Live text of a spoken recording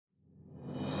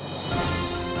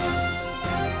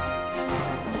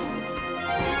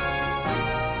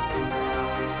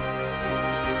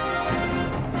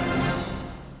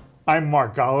I'm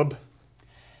Mark Golub,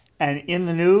 and in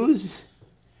the news,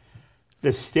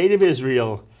 the state of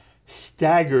Israel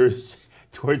staggers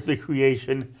towards the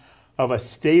creation of a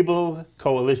stable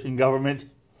coalition government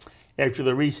after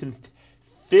the recent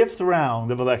fifth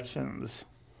round of elections.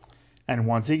 And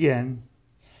once again,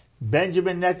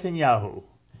 Benjamin Netanyahu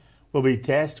will be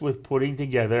tasked with putting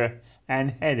together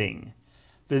and heading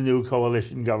the new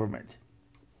coalition government.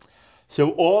 So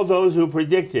all those who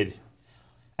predicted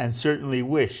and certainly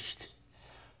wished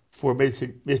for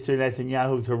Mr.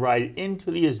 Netanyahu to ride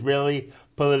into the Israeli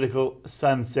political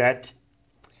sunset,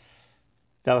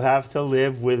 they'll have to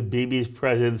live with Bibi's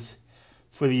presence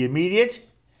for the immediate,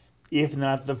 if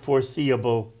not the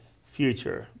foreseeable,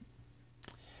 future.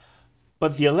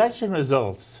 But the election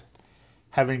results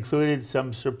have included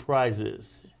some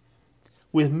surprises.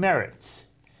 With Meretz,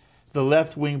 the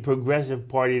left-wing progressive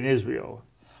party in Israel,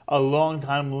 a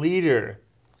longtime leader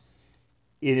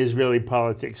in Israeli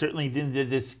politics, certainly in the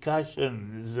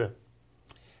discussions,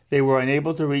 they were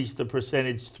unable to reach the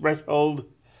percentage threshold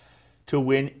to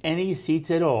win any seats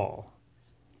at all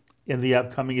in the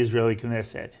upcoming Israeli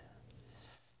Knesset.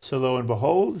 So lo and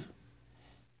behold,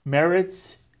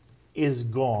 Meretz is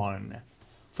gone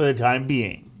for the time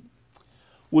being,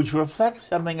 which reflects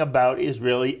something about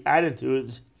Israeli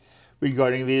attitudes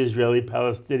regarding the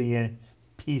Israeli-Palestinian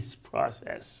peace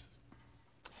process.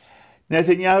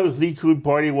 Netanyahu's Likud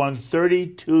party won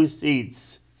 32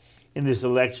 seats in this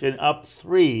election, up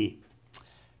 3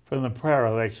 from the prior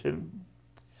election,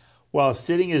 while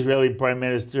sitting Israeli Prime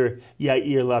Minister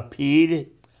Yair Lapid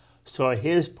saw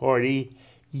his party,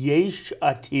 Yesh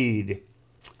Atid,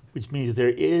 which means there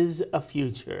is a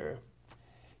future.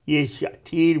 Yesh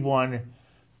Atid won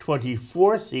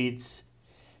 24 seats,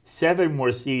 7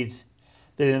 more seats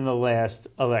than in the last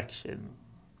election.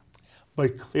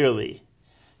 But clearly,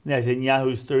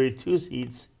 Netanyahu's 32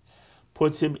 seats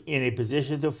puts him in a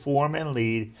position to form and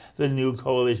lead the new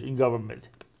coalition government.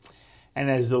 And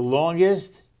as the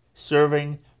longest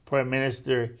serving prime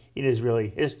minister in Israeli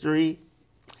history,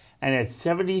 and at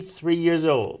 73 years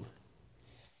old,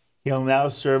 he'll now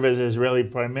serve as Israeli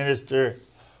prime minister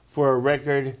for a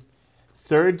record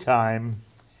third time,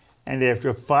 and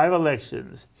after 5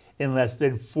 elections in less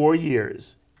than 4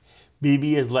 years,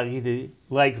 Bibi is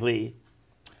likely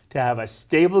to have a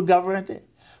stable government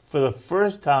for the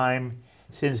first time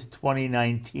since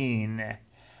 2019,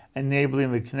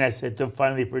 enabling the Knesset to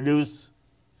finally produce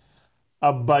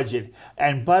a budget.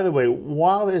 And by the way,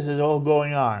 while this is all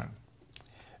going on,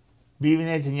 Bibi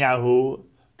Netanyahu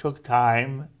took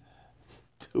time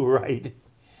to write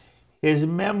his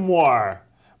memoir.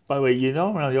 By the way, you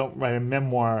normally don't write a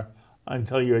memoir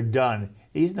until you're done.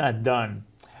 He's not done.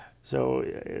 So,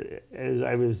 as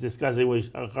I was discussing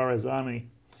with Shachar Azani,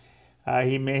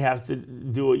 he may have to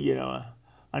do,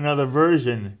 another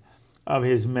version of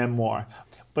his memoir.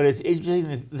 But it's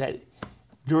interesting that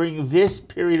during this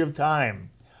period of time,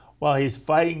 while he's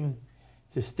fighting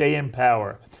to stay in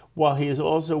power, while he is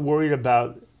also worried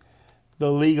about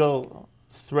the legal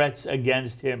threats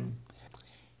against him,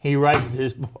 he writes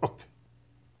this book.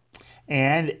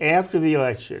 And after the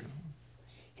election,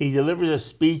 he delivers a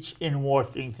speech in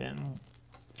Washington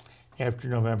after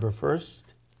November 1st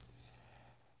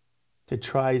to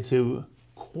try to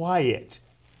quiet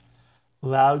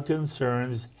loud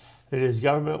concerns that his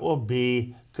government will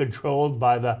be controlled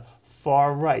by the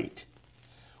far right,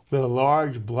 with a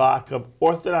large bloc of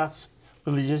Orthodox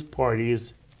religious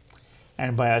parties,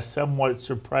 and by a somewhat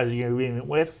surprising agreement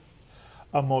with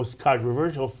a most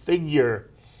controversial figure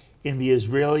in the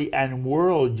Israeli and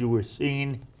world Jewish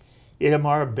scene,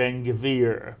 Itamar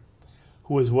Ben-Gvir,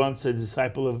 who was once a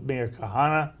disciple of Meir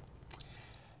Kahane.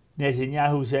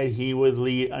 Netanyahu said he would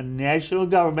lead a national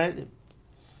government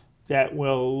that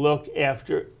will look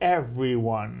after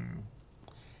everyone.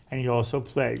 And he also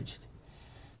pledged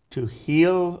to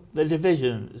heal the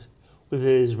divisions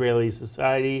within Israeli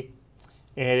society,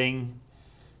 adding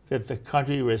that the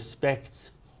country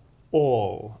respects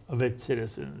all of its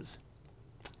citizens.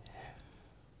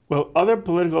 Well, other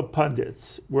political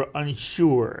pundits were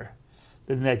unsure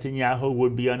that Netanyahu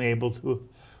would be unable to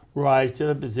rise to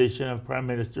the position of prime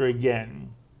minister again.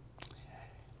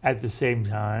 At the same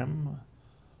time,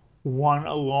 one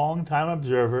longtime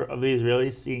observer of the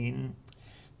Israeli scene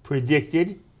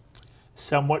predicted,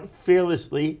 somewhat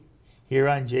fearlessly here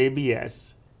on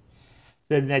JBS,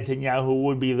 that Netanyahu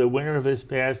would be the winner of this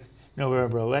past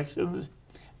November elections,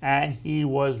 and he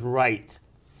was right.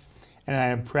 And I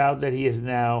am proud that he is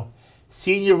now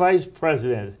senior vice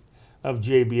president of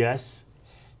JBS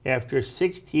after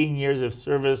 16 years of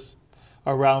service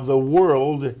around the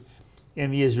world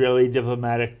in the Israeli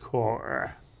Diplomatic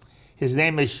Corps. His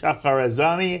name is Shachar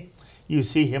Azani, You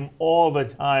see him all the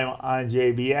time on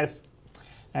JBS.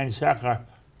 And Shachar,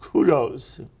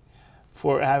 kudos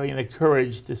for having the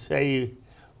courage to say,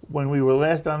 when we were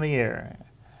last on the air,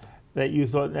 that you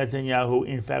thought Netanyahu,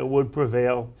 in fact, would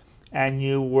prevail, and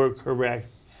you were correct.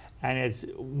 And it's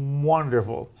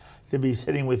wonderful to be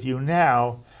sitting with you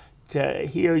now to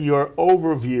hear your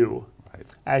overview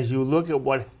as you look at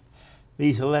what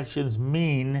these elections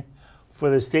mean for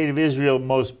the state of Israel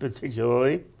most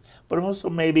particularly, but also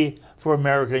maybe for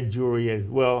American Jewry as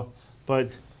well.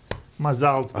 But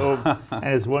Mazal Tov,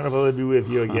 and it's wonderful to be with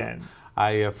you again.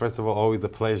 First of all, always a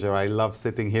pleasure. I love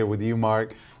sitting here with you,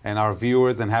 Mark, and our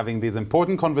viewers, and having these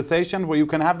important conversations where you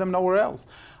can have them nowhere else.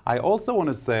 I also want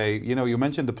to say, you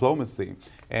mentioned diplomacy,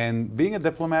 and being a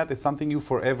diplomat is something you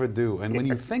forever do. And when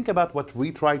you think about what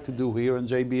we try to do here on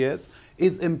JBS,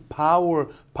 is empower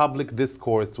public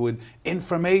discourse with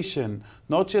information,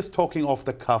 not just talking off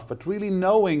the cuff, but really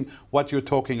knowing what you're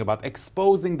talking about,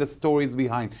 exposing the stories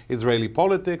behind Israeli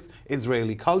politics,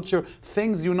 Israeli culture,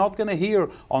 things you're not going to hear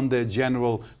on the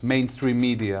general mainstream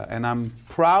media. And I'm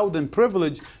proud and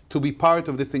privileged to be part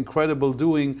of this incredible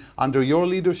doing under your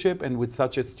leadership and with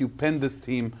such a stupendous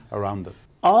team around us.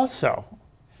 Also,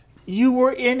 you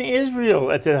were in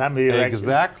Israel at the time of the election.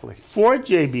 Exactly. For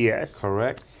JBS.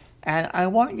 Correct. And I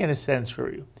want to get a sense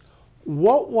from you.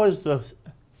 What was the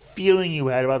feeling you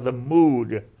had about the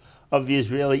mood of the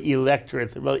Israeli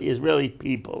electorate, the Israeli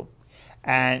people?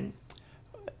 And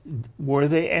were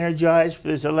they energized for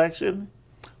this election?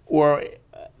 Or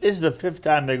this is the fifth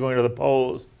time they're going to the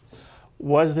polls.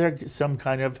 Was there some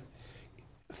kind of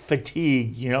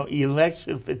fatigue,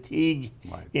 election fatigue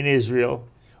in Israel?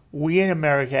 We in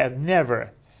America have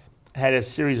never had a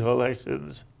series of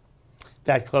elections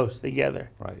that close together.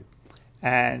 Right.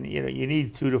 And, you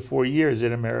need 2 to 4 years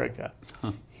in America.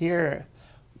 Here,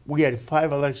 we had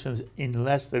 5 elections in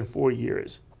less than 4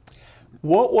 years.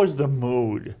 What was the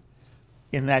mood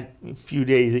in that few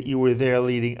days that you were there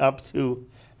leading up to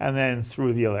and then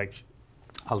through the election?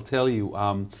 I'll tell you,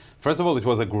 first of all, it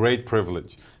was a great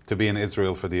privilege to be in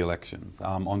Israel for the elections.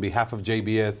 On behalf of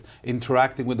JBS,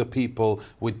 interacting with the people,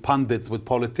 with pundits, with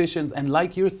politicians, and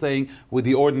like you're saying, with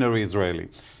the ordinary Israeli.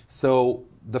 So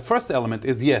the first element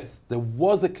is, yes, there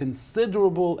was a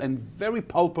considerable and very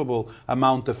palpable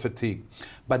amount of fatigue.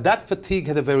 But that fatigue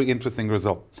had a very interesting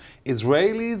result.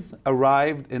 Israelis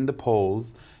arrived in the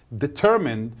polls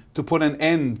determined to put an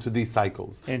end to these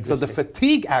cycles. So the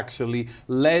fatigue actually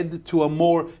led to a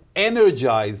more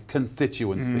energized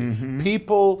constituency.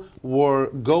 People were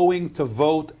going to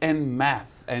vote en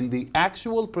masse, and the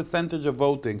actual percentage of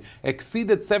voting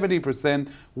exceeded 70%,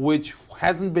 which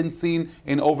hasn't been seen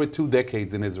in over 2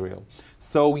 decades in Israel.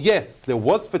 So yes, there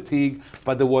was fatigue,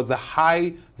 but there was a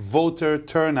high voter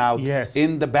turnout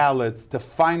in the ballots to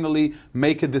finally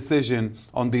make a decision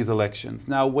on these elections.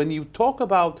 Now, when you talk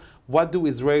about what did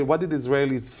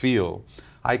Israelis feel,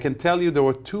 I can tell you there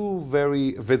were 2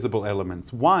 very visible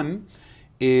elements. One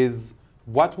is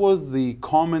what was the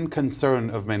common concern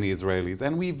of many Israelis,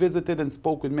 and we visited and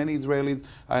spoke with many Israelis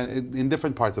in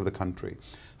different parts of the country.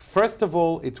 First of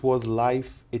all, it was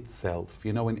life itself.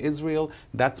 In Israel,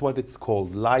 that's what it's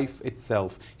called, life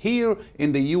itself. Here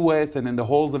in the US and in the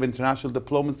halls of international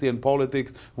diplomacy and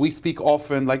politics, we speak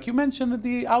often, like you mentioned at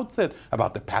the outset,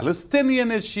 about the Palestinian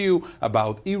issue,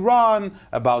 about Iran,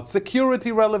 about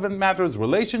security relevant matters,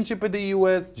 relationship with the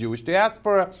US, Jewish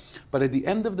diaspora. But at the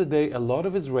end of the day, a lot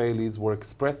of Israelis were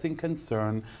expressing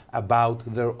concern about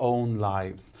their own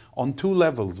lives on 2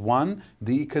 levels. One,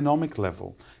 the economic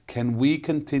level. Can we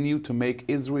continue to make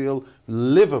Israel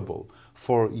livable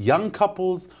for young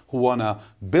couples who want to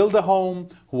build a home,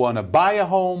 who want to buy a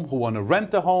home, who want to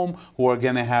rent a home, who are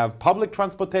going to have public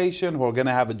transportation, who are going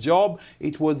to have a job?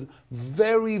 It was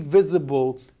very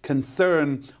visible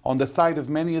concern on the side of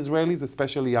many Israelis,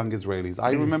 especially young Israelis.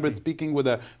 I remember speaking with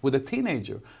a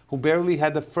teenager who barely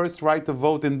had the first right to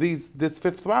vote in this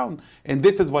 5th round, and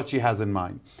this is what she has in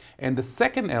mind. And the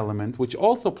second element, which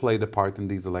also played a part in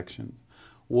these elections,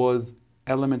 was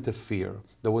element of fear.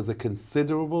 There was a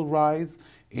considerable rise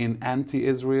in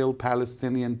anti-Israel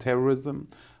Palestinian terrorism,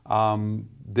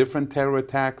 different terror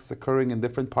attacks occurring in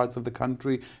different parts of the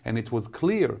country, and it was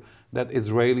clear that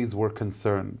Israelis were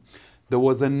concerned. There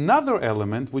was another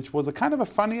element, which was a kind of a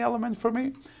funny element for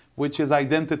me, which is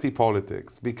identity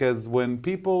politics. Because when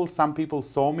some people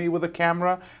saw me with a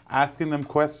camera, asking them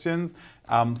questions,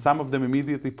 some of them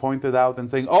immediately pointed out and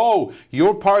saying, "Oh,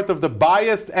 you're part of the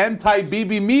biased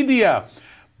anti-Bibi media."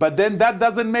 But then that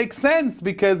doesn't make sense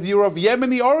because you're of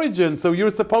Yemeni origin, so you're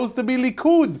supposed to be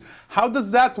Likud. How does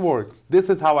that work? This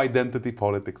is how identity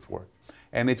politics work.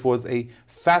 and it was a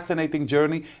fascinating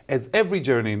journey, as every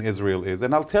journey in Israel is.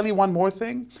 And I'll tell you one more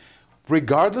thing.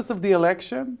 Regardless of the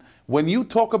election, when you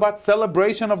talk about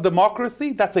celebration of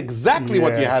democracy, that's exactly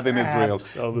what you had in Israel.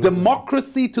 Absolutely.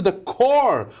 Democracy to the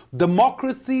core,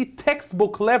 democracy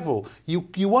textbook level.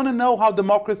 You want to know how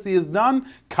democracy is done?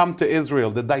 Come to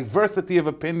Israel. The diversity of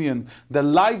opinions, the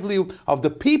livelihood of the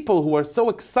people who are so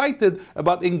excited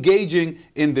about engaging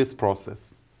in this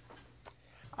process.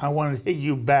 I want to take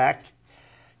you back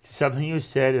to something you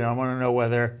said, and I want to know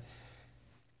whether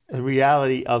the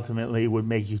reality ultimately would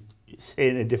make you say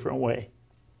it in a different way.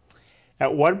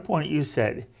 At one point you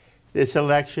said, this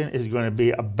election is going to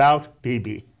be about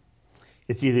Bibi.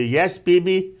 It's either yes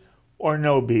Bibi or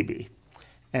no Bibi.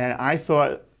 And I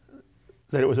thought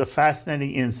that it was a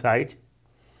fascinating insight,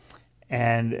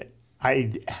 and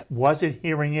I wasn't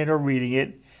hearing it or reading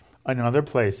it in other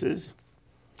places.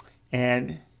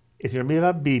 And it's going to be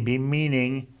about Bibi,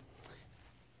 meaning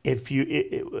if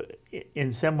you,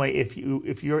 in some way,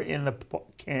 if you're in the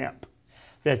camp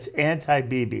that's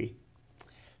anti-Bibi,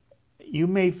 you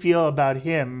may feel about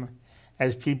him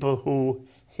as people who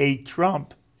hate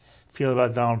Trump feel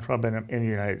about Donald Trump in the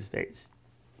United States,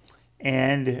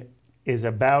 and is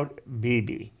about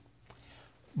Bibi.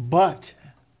 But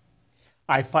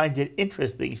I find it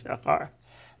interesting, Shachar,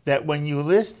 that when you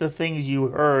list the things you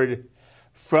heard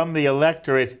from the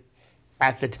electorate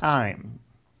at the time,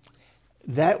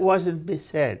 that wasn't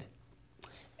said.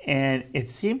 And it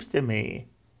seems to me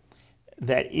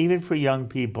that even for young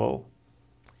people,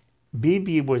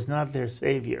 Bibi was not their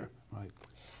savior. Right.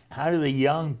 How do the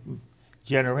young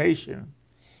generation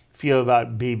feel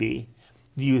about Bibi?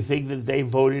 Do you think that they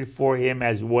voted for him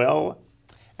as well?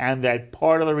 And that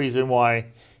part of the reason why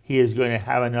he is going to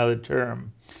have another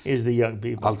term is the young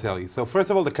people? I'll tell you. So first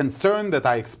of all, the concern that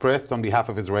I expressed on behalf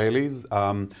of Israelis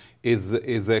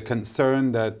is a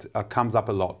concern that comes up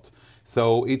a lot.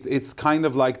 So it's kind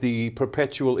of like the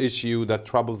perpetual issue that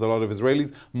troubles a lot of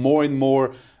Israelis more and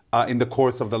more in the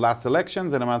course of the last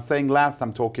elections. And I'm not saying last,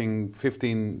 I'm talking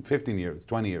 15 years,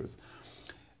 20 years.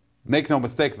 Make no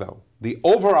mistake though, the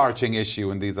overarching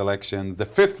issue in these elections, the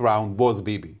fifth round, was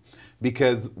Bibi.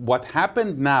 Because what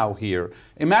happened now here,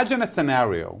 imagine a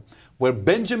scenario where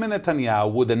Benjamin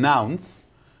Netanyahu would announce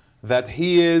that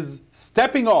he is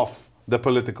stepping off the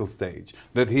political stage,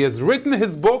 that he has written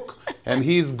his book and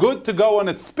he's good to go on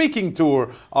a speaking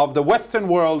tour of the Western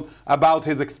world about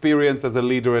his experience as a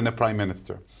leader and a prime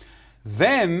minister.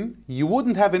 Then you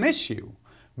wouldn't have an issue,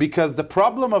 because the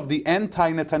problem of the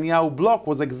anti-Netanyahu bloc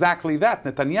was exactly that,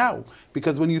 Netanyahu.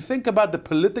 Because when you think about the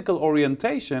political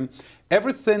orientation,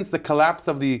 ever since the collapse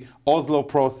of the Oslo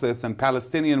process and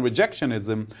Palestinian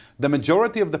rejectionism, the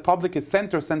majority of the public is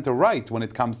center-right when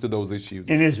it comes to those issues.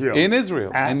 In Israel. In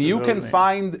Israel. Absolutely. And you can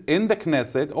find in the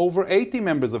Knesset over 80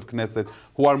 members of Knesset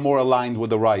who are more aligned with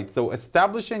the right. So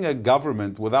establishing a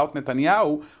government without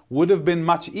Netanyahu would have been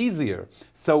much easier.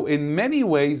 So in many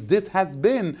ways, this has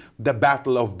been the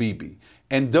battle of Bibi.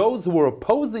 And those who were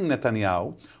opposing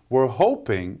Netanyahu were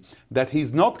hoping that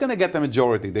he's not going to get the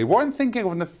majority. They weren't thinking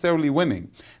of necessarily winning.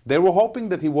 They were hoping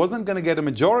that he wasn't going to get a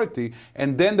majority,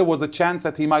 and then there was a chance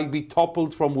that he might be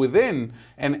toppled from within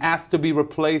and asked to be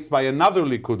replaced by another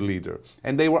Likud leader.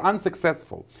 And they were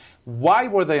unsuccessful. Why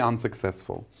were they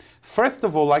unsuccessful? First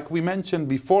of all, like we mentioned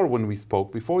before when we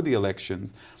spoke, before the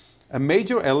elections, a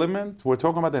major element, we're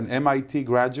talking about an MIT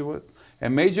graduate, a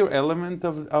major element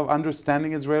of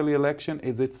understanding Israeli election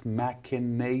is its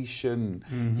machination.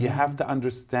 Mm-hmm. You have to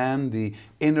understand the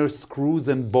inner screws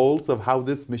and bolts of how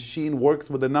this machine works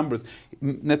with the numbers.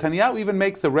 Netanyahu even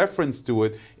makes a reference to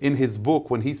it in his book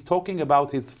when he's talking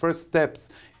about his first steps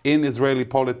in Israeli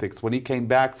politics, when he came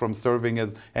back from serving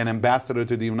as an ambassador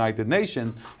to the United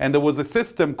Nations. And there was a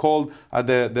system called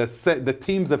the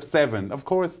teams of seven. Of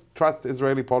course, trust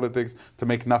Israeli politics to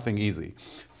make nothing easy.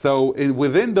 So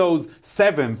within those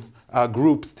seventh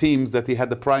teams that he had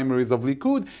the primaries of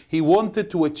Likud, he wanted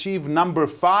to achieve number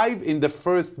 5 in the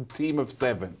first team of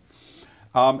 7.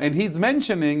 And he's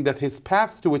mentioning that his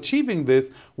path to achieving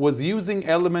this was using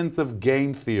elements of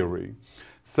game theory.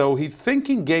 So he's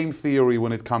thinking game theory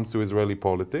when it comes to Israeli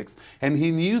politics, and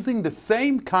he's using the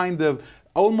same kind of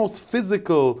almost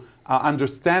physical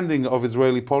understanding of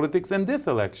Israeli politics in this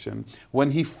election, when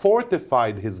he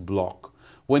fortified his bloc,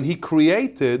 when he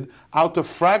created, out of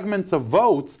fragments of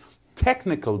votes,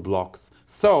 technical blocks.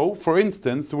 So, for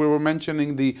instance, we were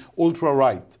mentioning the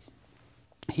ultra-right.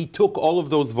 He took all of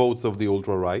those votes of the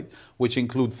ultra-right, which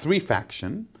include 3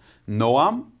 factions,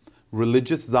 Noam,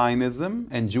 religious Zionism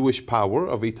and Jewish power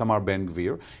of Itamar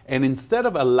Ben-Gvir, and instead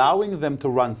of allowing them to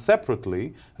run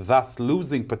separately, thus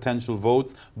losing potential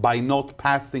votes by not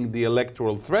passing the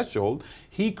electoral threshold,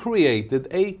 he created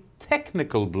a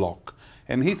technical bloc.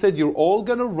 And he said, you're all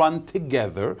going to run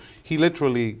together. He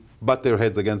literally butt their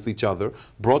heads against each other,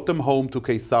 brought them home to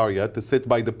Caesarea to sit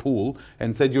by the pool,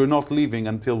 and said, you're not leaving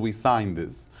until we sign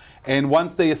this. And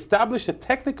once they establish a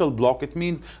technical bloc, it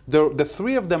means the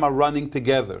three of them are running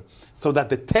together, so that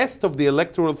the test of the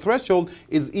electoral threshold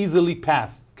is easily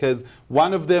passed, because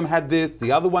one of them had this,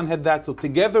 the other one had that, so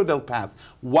together they'll pass.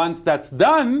 Once that's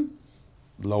done,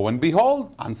 lo and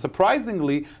behold,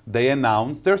 unsurprisingly, they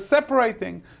announce they're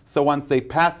separating. So once they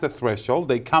pass the threshold,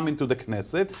 they come into the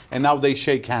Knesset, and now they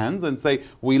shake hands and say,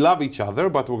 we love each other,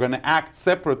 but we're going to act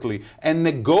separately and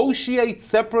negotiate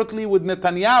separately with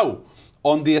Netanyahu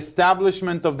on the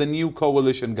establishment of the new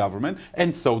coalition government,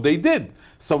 and so they did.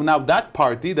 So now that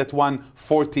party that won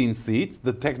 14 seats,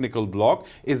 the technical bloc,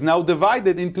 is now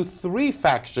divided into three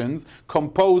factions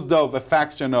composed of a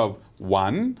faction of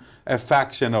 1, a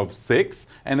faction of 6,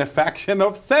 and a faction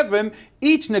of 7,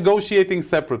 each negotiating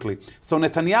separately. So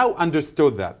Netanyahu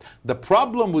understood that. The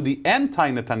problem with the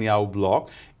anti-Netanyahu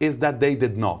bloc is that they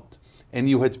did not. And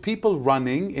you had people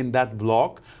running in that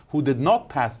bloc who did not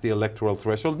pass the electoral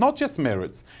threshold, not just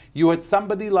Meretz. You had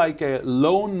somebody like a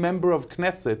lone member of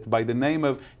Knesset by the name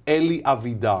of Eli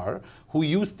Avidar, who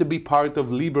used to be part of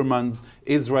Lieberman's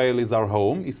Israel is Our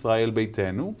Home, Israel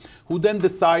Beitenu, who then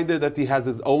decided that he has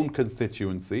his own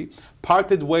constituency,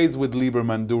 parted ways with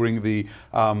Lieberman during the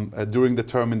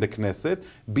term in the Knesset,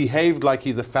 behaved like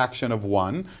he's a faction of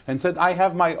one, and said, I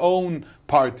have my own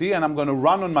party, and I'm going to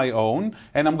run on my own,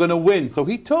 and I'm going to win. So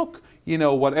he took,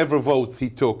 whatever votes he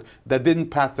took that didn't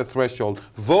pass the threshold.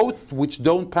 Votes which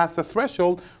don't pass the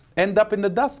threshold end up in the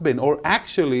dustbin, or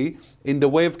actually, in the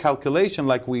way of calculation,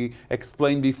 like we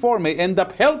explained before, may end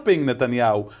up helping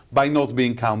Netanyahu by not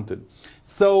being counted.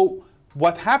 So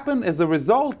what happened as a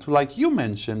result, like you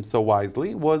mentioned so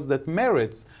wisely, was that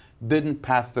Meretz didn't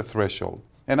pass the threshold.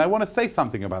 And I want to say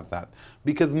something about that,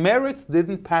 because Meretz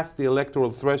didn't pass the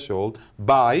electoral threshold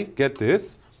by, get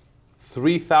this,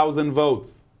 3,000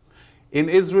 votes. In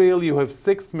Israel, you have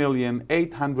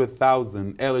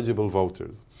 6,800,000 eligible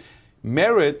voters.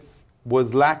 Meretz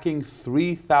was lacking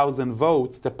 3,000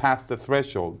 votes to pass the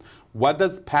threshold. What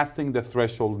does passing the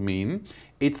threshold mean?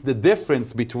 It's the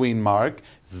difference between, Mark,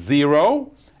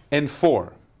 0 and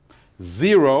 4.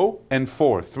 0 and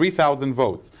 4, 3,000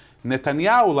 votes.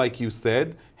 Netanyahu, like you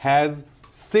said, has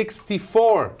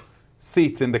 64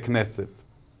 seats in the Knesset.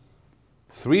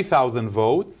 3,000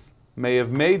 votes may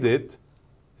have made it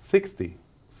 60.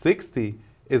 60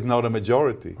 is not a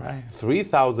majority. Right.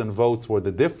 3,000 votes were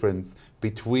the difference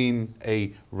between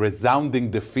a resounding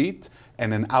defeat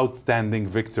and an outstanding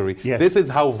victory. Yes. This is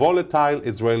how volatile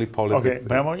Israeli politics is.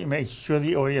 But I want you to make sure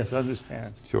the audience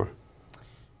understands. Sure.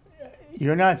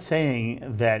 You're not saying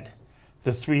that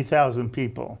the 3,000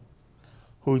 people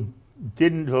who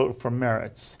didn't vote for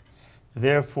Meretz,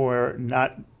 therefore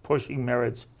not pushing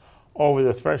Meretz over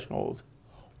the threshold,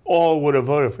 all would have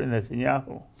voted for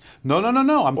Netanyahu. No.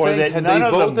 I'm Or saying that had none they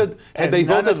of them- voted, had and they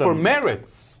none voted of for them-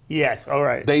 Meretz, Yes, all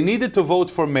right. they needed to vote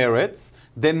for Meretz,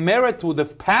 then Meretz would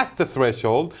have passed the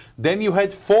threshold, then you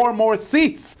had 4 more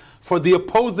seats for the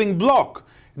opposing bloc.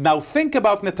 Now think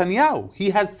about Netanyahu.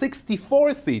 He has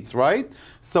 64 seats, right?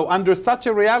 So under such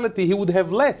a reality, he would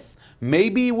have less.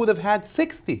 Maybe he would have had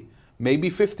 60, maybe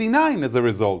 59 as a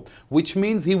result, which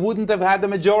means he wouldn't have had a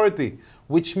majority,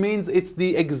 which means it's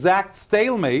the exact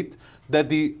stalemate that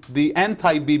the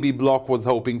anti-Bibi bloc was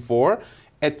hoping for,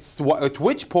 at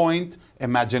which point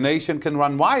imagination can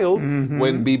run wild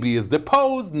when Bibi is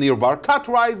deposed, Nir Barkat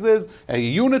rises, a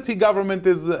unity government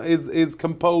is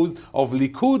composed of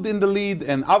Likud in the lead,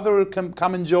 and other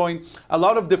come and join. A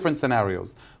lot of different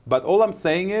scenarios. But all I'm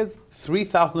saying is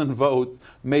 3,000 votes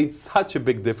made such a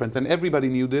big difference, and everybody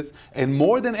knew this, and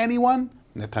more than anyone,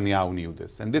 Netanyahu knew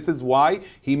this. And this is why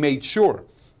he made sure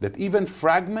that even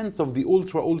fragments of the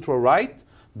ultra-right,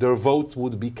 their votes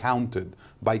would be counted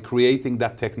by creating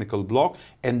that technical bloc.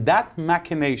 And that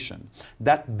machination,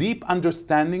 that deep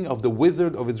understanding of the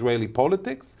wizard of Israeli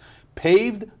politics,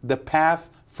 paved the path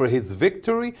for his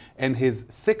victory and his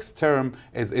 6th term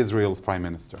as Israel's prime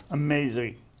minister.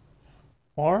 Amazing.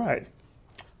 All right.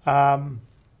 Do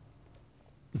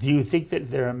you think that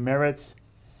there are Meretz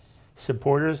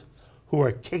supporters who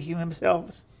are kicking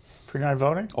themselves for not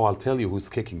voting? Oh, I'll tell you who's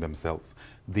kicking themselves.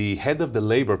 The head of the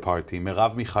Labour Party,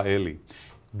 Merav Michaeli,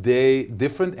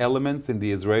 different elements in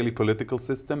the Israeli political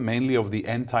system, mainly of the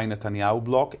anti-Netanyahu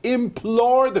bloc,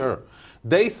 implored her.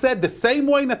 They said the same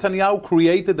way Netanyahu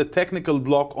created a technical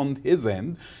bloc on his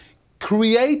end,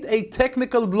 create a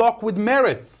technical bloc with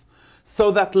Meretz,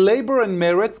 so that Labor and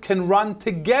Meretz can run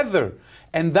together.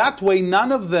 And that way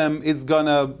none of them is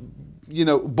gonna,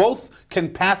 both can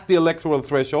pass the electoral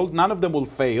threshold, none of them will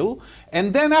fail,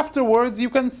 and then afterwards you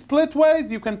can split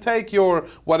ways, you can take your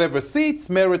whatever seats,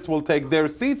 Meretz will take their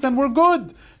seats, and we're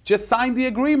good. Just sign the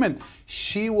agreement.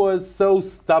 She was so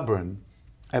stubborn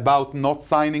about not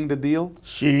signing the deal.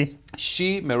 She,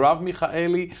 Merav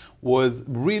Michaeli, was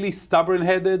really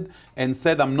stubborn-headed and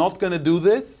said, I'm not going to do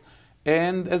this.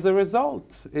 And as a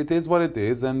result, it is what it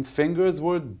is, and fingers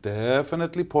were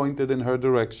definitely pointed in her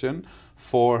direction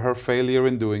for her failure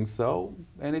in doing so,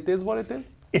 and it is what it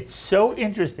is. It's so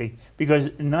interesting because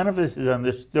none of this is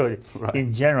understood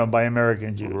in general by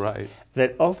American Jews. Right.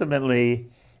 That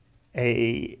ultimately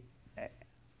a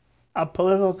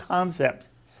political concept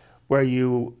where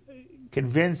you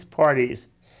convince parties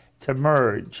to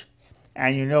merge,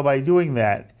 and by doing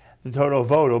that, the total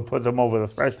vote will put them over the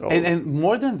threshold. And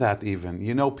more than that even,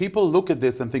 people look at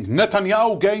this and think,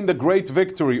 Netanyahu gained a great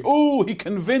victory. Oh, he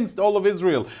convinced all of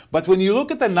Israel. But when you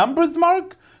look at the numbers,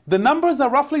 Mark, the numbers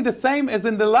are roughly the same as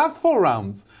in the last 4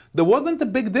 rounds. There wasn't a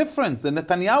big difference. The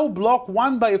Netanyahu bloc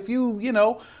won by a few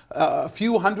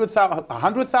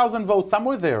 100,000 votes,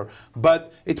 somewhere there.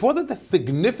 But it wasn't a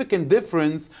significant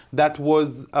difference that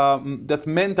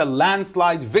meant a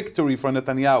landslide victory for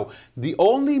Netanyahu. The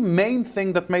only main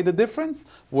thing that made a difference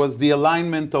was the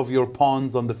alignment of your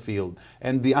pawns on the field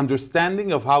and the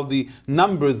understanding of how the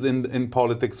numbers in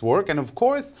politics work. And of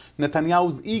course,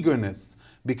 Netanyahu's eagerness,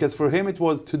 because for him it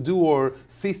was to do or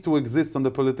cease to exist on the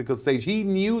political stage. He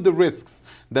knew the risks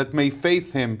that may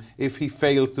face him if he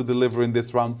fails to deliver in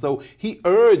this round. So he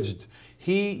urged,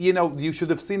 you should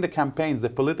have seen the campaigns, the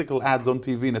political ads on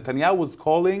TV. Netanyahu was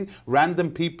calling random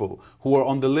people who were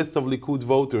on the list of Likud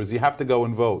voters, you have to go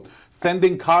and vote,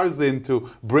 sending cars in to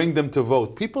bring them to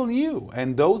vote. People knew,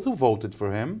 and those who voted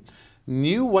for him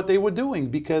knew what they were doing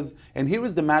because, and here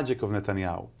is the magic of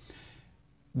Netanyahu.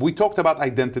 We talked about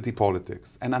identity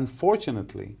politics, and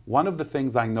unfortunately, one of the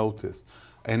things I noticed,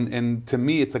 and to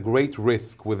me it's a great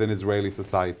risk within Israeli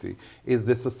society, is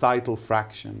the societal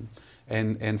fraction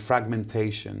and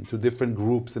fragmentation to different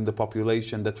groups in the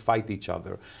population that fight each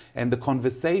other. And the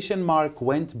conversation, Mark,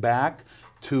 went back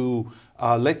to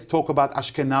let's talk about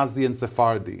Ashkenazi and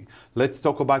Sephardi. Let's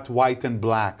talk about white and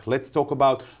black. Let's talk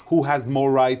about who has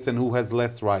more rights and who has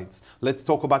less rights. Let's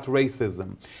talk about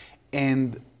racism.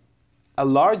 And a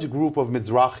large group of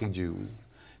Mizrahi Jews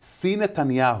see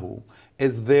Netanyahu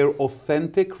as their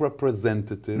authentic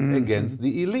representative against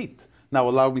the elite. Now,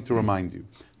 allow me to remind you,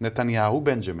 Netanyahu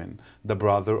Benjamin, the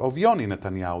brother of Yoni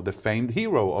Netanyahu, the famed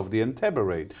hero of the Entebbe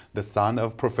raid, the son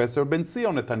of Professor Ben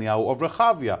Zion Netanyahu of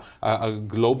Rechavia, a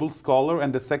global scholar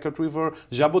and the secretary for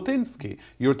Jabotinsky.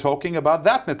 You're talking about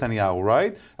that Netanyahu,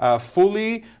 right?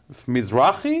 Fully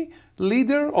Mizrahi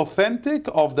leader, authentic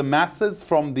of the masses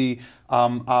from the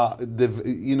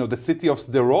city of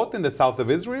Sderot in the south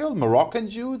of Israel, Moroccan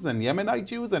Jews and Yemenite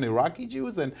Jews and Iraqi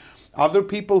Jews and other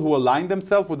people who align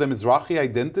themselves with the Mizrahi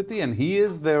identity, and he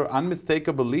is their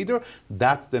unmistakable leader.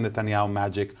 That's the Netanyahu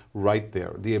magic right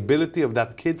there. The ability of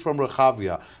that kid from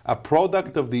Rechavia, a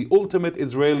product of the ultimate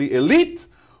Israeli elite,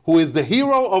 who is the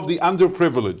hero of the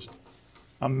underprivileged.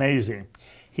 Amazing.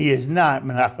 He is not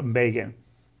Menachem Begin.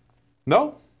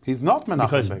 No, he's not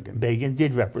Menachem Begin. Because Begin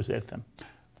did represent them.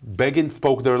 Begin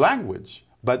spoke their language.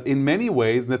 But in many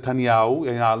ways, Netanyahu,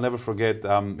 and I'll never forget,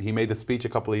 he made a speech a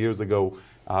couple of years ago,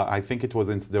 I think it was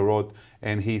in Sderot,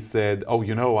 and he said,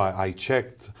 I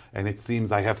checked, and it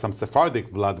seems I have some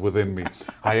Sephardic blood within me.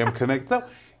 I am connected.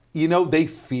 So, they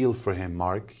feel for him,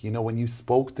 Mark. When you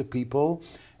spoke to people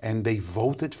and they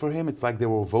voted for him, it's like they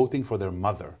were voting for their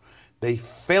mother. They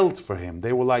felt for him.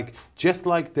 They were like, just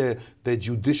like the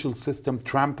judicial system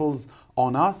tramples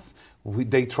on us,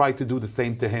 they try to do the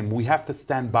same to him. We have to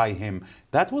stand by him.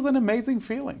 That was an amazing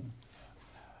feeling.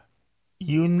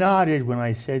 You nodded when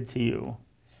I said to you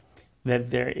that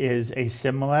there is a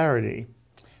similarity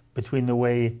between the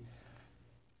way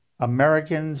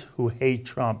Americans who hate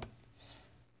Trump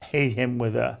hate him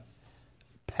with a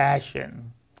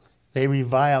passion. They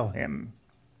revile him.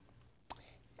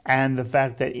 And the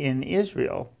fact that in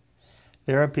Israel,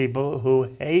 there are people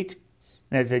who hate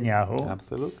Netanyahu.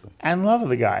 Absolutely. And love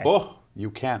the guy. Oh, you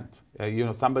can't.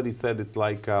 Somebody said it's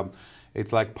like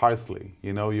parsley.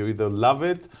 You either love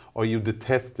it or you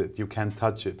detest it. You can't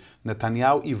touch it.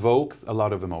 Netanyahu evokes a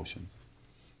lot of emotions.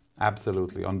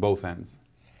 Absolutely, on both ends.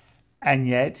 And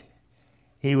yet,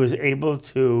 he was able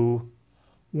to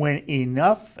win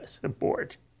enough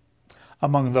support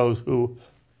among those who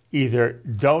either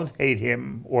don't hate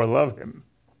him or love him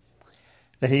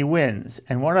that he wins.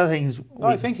 And one of the things No,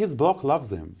 I think his bloc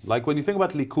loves him. Like when you think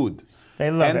about Likud they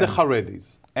love and him. the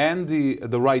Haredis and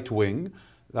the right wing,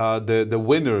 the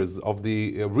winners of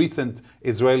the recent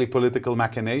Israeli political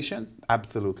machinations,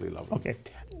 absolutely love him. Okay,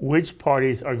 which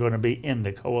parties are going to be in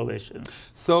the coalition?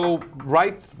 So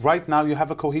right now you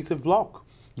have a cohesive bloc.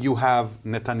 You have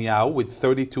Netanyahu with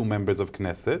 32 members of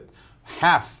Knesset,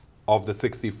 half of the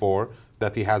 64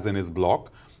 that he has in his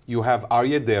bloc. You have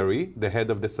Aryeh Deri, the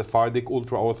head of the Sephardic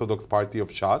ultra-Orthodox party of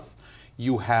Shas.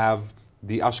 You have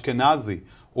the Ashkenazi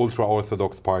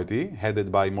ultra-Orthodox party,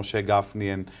 headed by Moshe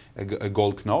Gafni and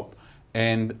Goldknop.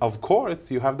 And of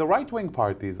course, you have the right-wing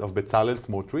parties of Bezalel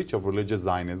Smotrich of religious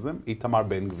Zionism, Itamar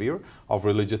Ben-Gvir of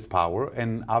religious power,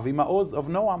 and Avi Maoz of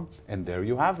Noam. And there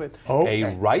you have it, Okay.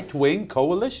 a right-wing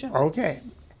coalition. Okay.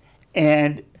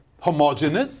 And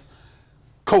Homogeneous,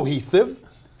 cohesive,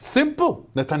 simple.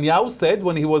 Netanyahu said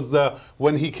when he was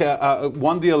won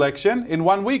the election, in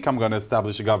 1 week I'm going to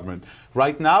establish a government.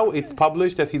 Right now, it's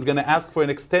published that he's going to ask for an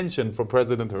extension from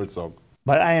President Herzog.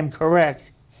 but I am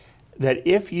correct that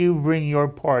if you bring your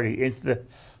party into the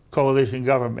coalition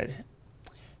government,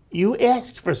 you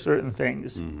ask for certain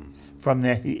things from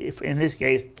in this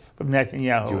case from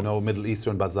Netanyahu. Do you know Middle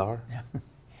Eastern Bazaar?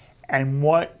 And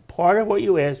what part of what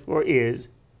you ask for is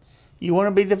you want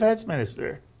to be defense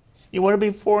minister, you want to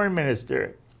be foreign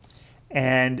minister,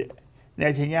 and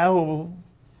Netanyahu.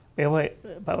 By the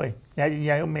way,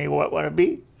 Netanyahu may want to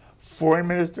be foreign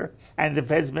minister and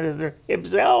defense minister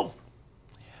himself.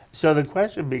 So the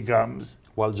question becomes,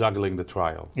 While juggling the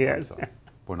trial. yes, So,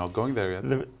 we're not going there yet.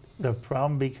 the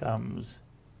problem becomes,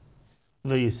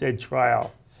 though you said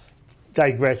trial,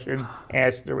 digression,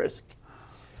 asterisk.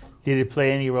 Did it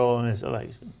play any role in this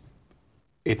election?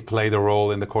 It played a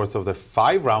role in the course of the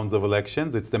 5 rounds of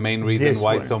elections. It's the main reason This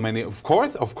why one. so many. Of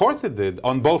course it did.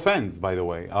 On both ends, by the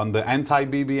way. On the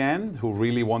anti-Bibi end, who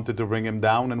really wanted to bring him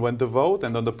down and went to vote,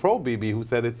 and on the pro-Bibi, who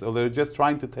said they're just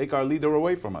trying to take our leader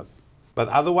away from us. But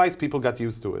otherwise, people got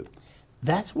used to it.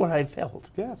 That's what I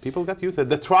felt. Yeah, people got used to it.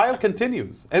 The trial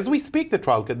continues. As we speak,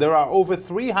 there are over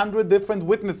 300 different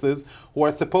witnesses who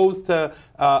are supposed to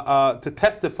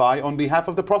testify on behalf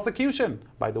of the prosecution.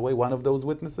 By the way, one of those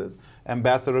witnesses,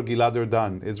 Ambassador Gilad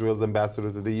Erdan, Israel's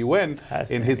ambassador to the UN, in his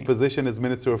Fascinating. position as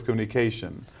Minister of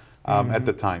Communication at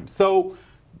the time. So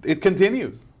it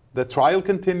continues. The trial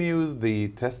continues, the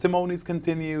testimonies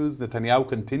continues, Netanyahu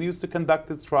continues to conduct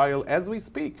his trial as we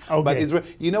speak. Okay. But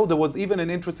Israel, there was even an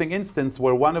interesting instance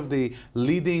where one of the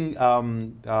leading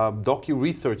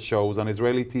docu-research shows on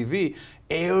Israeli TV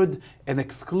aired an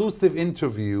exclusive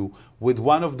interview with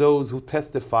one of those who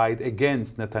testified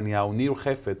against Netanyahu, Nir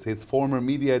Hefetz, his former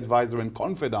media advisor and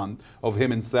confidant of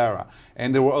him and Sarah.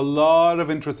 And there were a lot of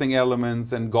interesting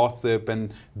elements and gossip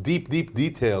and deep, deep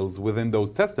details within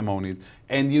those testimonies.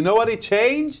 And you know what it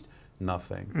changed?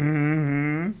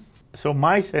 Nothing. So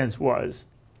my sense was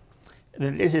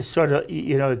that this is sort of,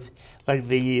 it's like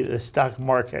the stock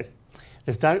market.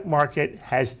 The stock market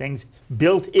has things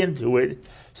built into it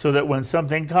so that when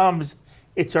something comes,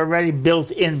 it's already built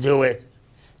into it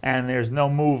and there's no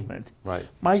movement. Right.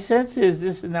 My sense is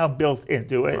this is now built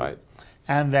into it, Right.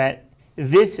 and that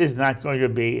this is not going to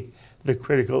be the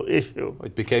critical issue.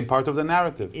 It became part of the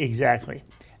narrative. Exactly.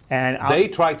 And They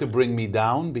try to bring me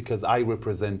down because I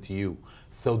represent you.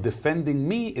 So defending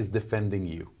me is defending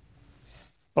you.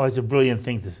 it's a brilliant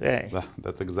thing to say.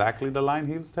 That's exactly the line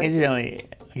he was taking. Incidentally,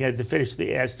 I got to finish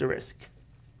the asterisk.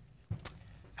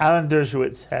 Alan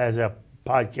Dershowitz has a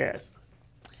podcast.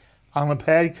 On the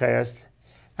podcast,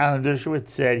 Alan Dershowitz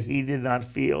said he did not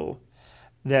feel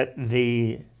that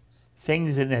the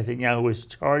things that Netanyahu was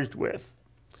charged with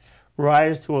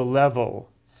rise to a level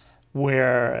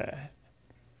where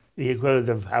the equivalent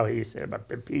of how he said about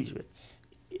impeachment,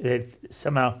 that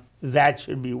somehow that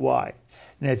should be why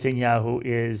Netanyahu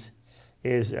is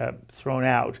thrown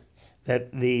out,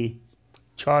 that the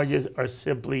charges are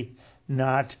simply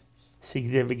not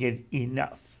significant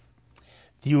enough.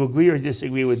 Do you agree or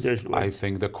disagree with Dershowitz? I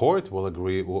think the court will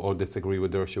agree or disagree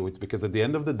with Dershowitz because at the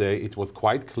end of the day, it was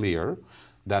quite clear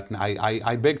that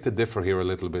I beg to differ here a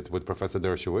little bit with Professor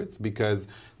Dershowitz because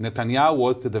Netanyahu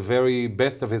was, to the very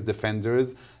best of his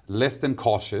defenders, less than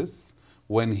cautious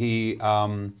when he,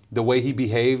 the way he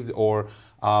behaved or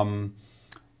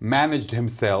managed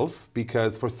himself,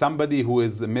 because for somebody who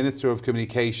is a minister of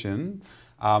communication,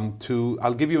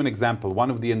 I'll give you an example, one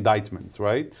of the indictments,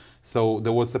 right? So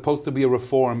there was supposed to be a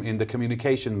reform in the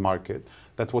communication market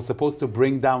that was supposed to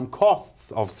bring down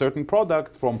costs of certain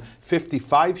products from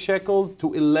 55 shekels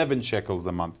to 11 shekels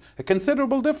a month. A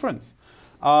considerable difference.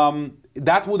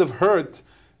 That would have hurt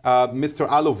Mr.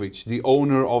 Alovich, the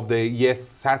owner of the Yes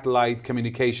satellite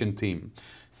communication team.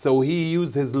 So he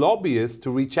used his lobbyists to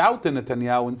reach out to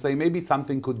Netanyahu and say maybe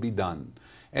something could be done.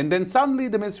 And then suddenly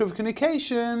the Ministry of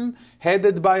Communication,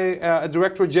 headed by a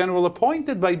Director General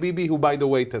appointed by Bibi, who by the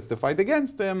way testified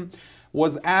against him,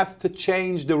 was asked to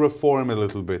change the reform a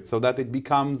little bit so that it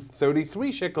becomes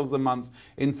 33 shekels a month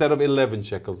instead of 11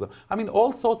 shekels. I mean,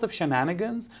 all sorts of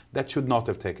shenanigans that should not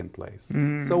have taken place.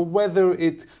 So whether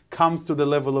it comes to the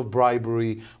level of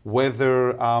bribery,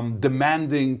 whether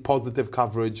demanding positive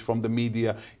coverage from the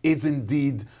media is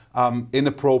indeed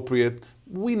inappropriate,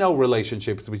 we know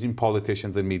relationships between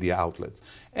politicians and media outlets.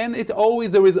 And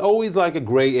there is always like a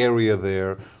gray area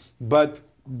there. But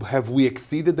have we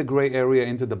exceeded the gray area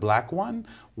into the black one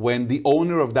when the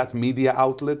owner of that media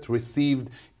outlet received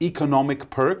economic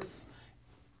perks,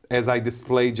 as I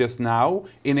displayed just now,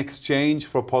 in exchange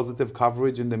for positive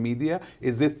coverage in the media?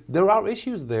 There are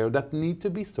issues there that need to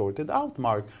be sorted out,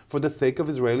 Mark, for the sake of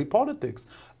Israeli politics.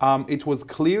 It was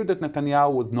clear that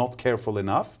Netanyahu was not careful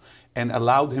enough and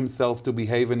allowed himself to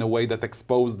behave in a way that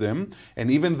exposed him. And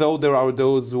even though there are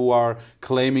those who are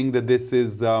claiming that this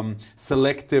is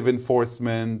selective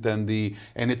enforcement and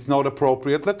it's not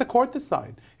appropriate, let the court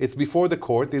decide. It's before the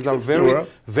court. These are very,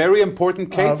 very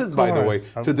important cases, by the way,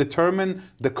 to determine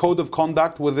the code of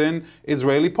conduct within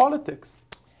Israeli politics.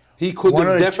 He could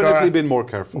have definitely been more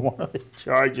careful. One of the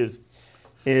charges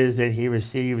is that he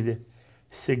received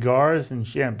cigars and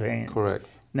champagne. Correct.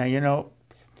 Now,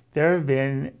 there have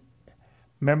been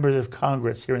members of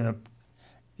Congress here in the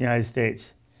United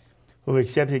States who have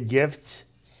accepted gifts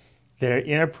that are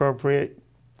inappropriate.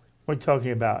 We're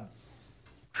talking about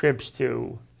trips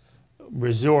to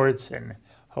resorts and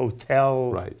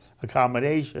hotel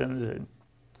accommodations. And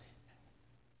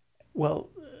well,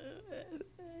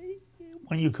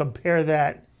 when you compare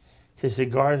that to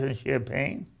cigars and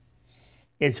champagne,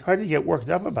 it's hard to get worked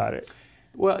up about it.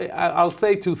 Well, I'll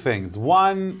say two things.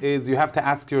 One is you have to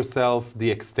ask yourself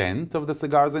the extent of the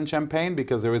cigars and champagne,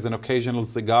 because there is an occasional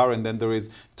cigar and then there is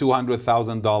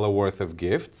 $200,000 worth of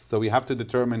gifts. So you have to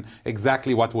determine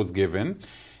exactly what was given.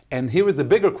 And here is a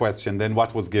bigger question than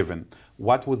what was given.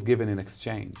 What was given in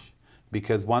exchange?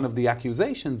 Because one of the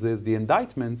accusations is, the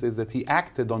indictments, is that he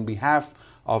acted on behalf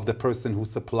of the person who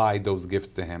supplied those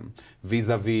gifts to him,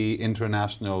 vis-a-vis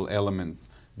international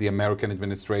elements, the American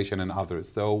administration and others.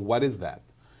 So what is that?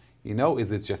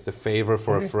 Is it just a favor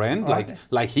for a friend,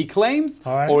 like he claims?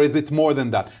 Or is it more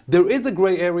than that? There is a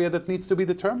gray area that needs to be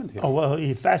determined here. Oh, well,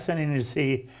 it's fascinating to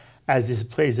see as this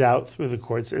plays out through the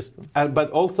court system.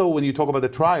 But also, when you talk about the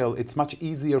trial, it's much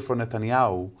easier for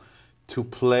Netanyahu to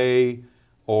play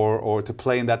or to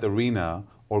play in that arena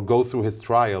or go through his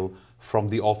trial from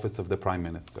the office of the prime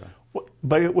minister.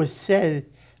 But it was said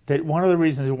that one of the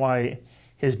reasons why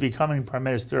his becoming prime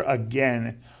minister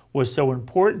again was so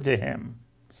important to him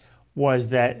was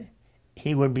that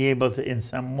he would be able to, in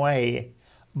some way,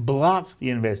 block the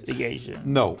investigation.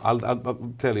 No,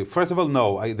 I'll tell you. First of all,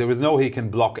 no. There is no way he can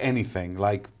block anything,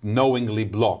 like knowingly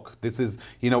block. This is,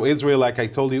 Israel, like I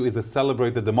told you, is a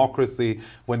celebrated democracy.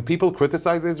 When people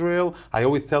criticize Israel, I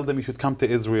always tell them you should come to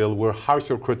Israel. We're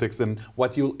harsher critics than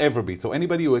what you'll ever be. So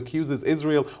anybody who accuses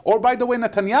Israel, or by the way,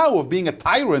 Netanyahu, of being a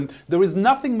tyrant, there is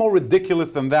nothing more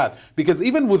ridiculous than that. Because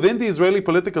even within the Israeli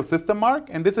political system, Mark,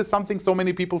 and this is something so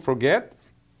many people forget,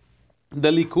 the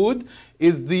Likud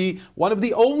is one of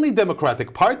the only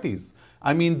democratic parties.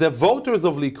 I mean, the voters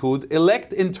of Likud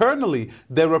elect internally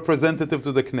their representative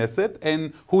to the Knesset,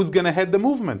 and who's going to head the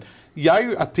movement?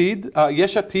 Yair Atid,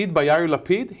 Yesh Atid by Yair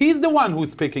Lapid, he's the one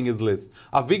who's picking his list.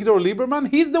 Avigdor Lieberman,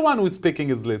 he's the one who's picking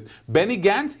his list. Benny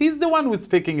Gantz, he's the one who's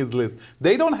picking his list.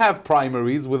 They don't have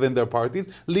primaries within their parties.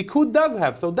 Likud does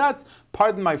have. So that's,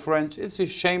 pardon my French, it's a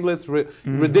shameless,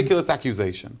 ridiculous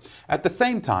accusation. At the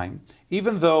same time,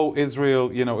 even though Israel,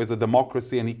 is a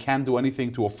democracy and he can't do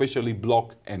anything to officially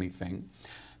block anything,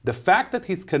 the fact that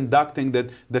that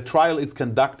the trial is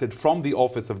conducted from the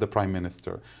office of the prime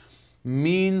minister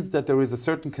means that there is a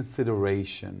certain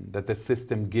consideration that the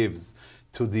system gives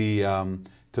to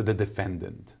the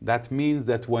defendant. That means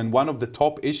that when one of the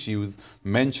top issues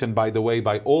mentioned, by the way,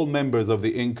 by all members of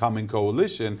the incoming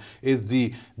coalition is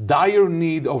the dire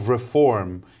need of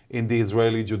reform in the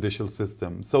Israeli judicial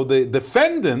system. So the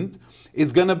defendant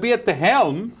is going to be at the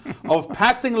helm of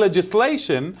passing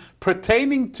legislation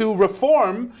pertaining to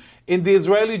reform in the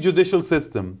Israeli judicial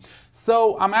system.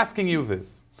 So I'm asking you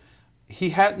this. he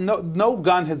had no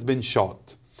gun has been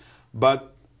shot,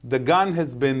 but the gun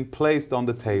has been placed on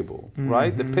the table,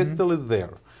 right? The pistol is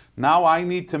there. Now I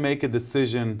need to make a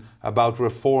decision about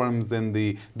reforms in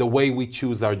the way we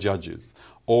choose our judges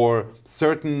or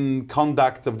certain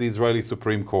conducts of the Israeli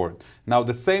Supreme Court. Now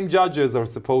the same judges are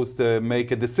supposed to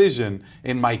make a decision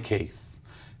in my case.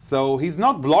 So he's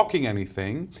not blocking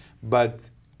anything, but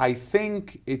I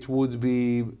think it would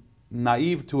be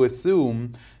naive to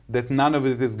assume that none of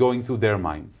it is going through their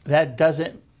minds. That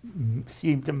doesn't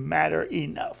seem to matter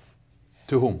enough.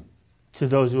 To whom? To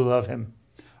those who love him.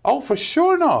 Oh, for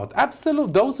sure not.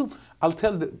 Absolutely. Those who, I'll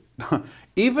tell the,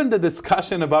 even the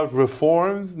discussion about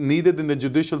reforms needed in the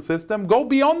judicial system go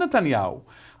beyond Netanyahu.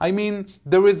 I mean,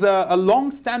 there is a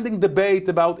long-standing debate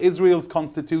about Israel's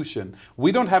constitution.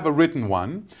 We don't have a written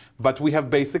one, but we have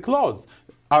basic laws.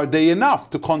 Are they enough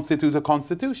to constitute a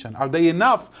constitution? Are they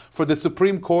enough for the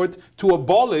Supreme Court to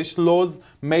abolish laws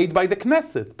made by the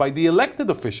Knesset, by the elected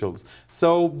officials?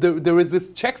 So there is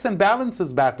this checks and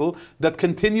balances battle that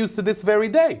continues to this very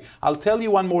day. I'll tell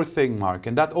you one more thing, Mark,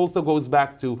 and that also goes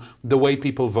back to the way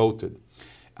people voted.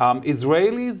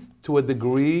 Israelis, to a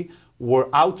degree, were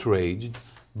outraged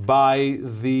by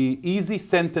the easy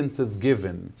sentences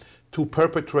given to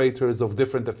perpetrators of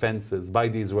different offenses by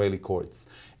the Israeli courts.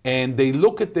 And they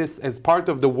look at this as part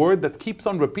of the word that keeps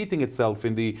on repeating itself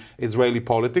in the Israeli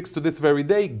politics to this very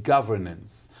day,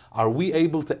 governance. Are we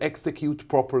able to execute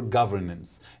proper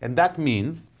governance? And that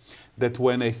means that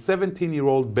when a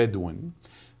 17-year-old Bedouin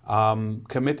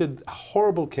committed a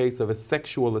horrible case of a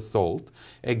sexual assault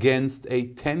against a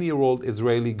 10-year-old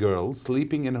Israeli girl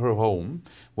sleeping in her home,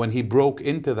 when he broke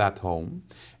into that home,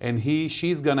 and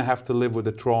she's going to have to live with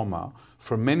the trauma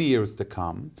for many years to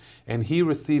come, and he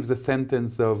receives a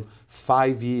sentence of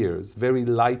 5 years, very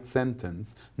light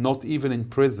sentence, not even in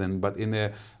prison, but in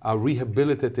a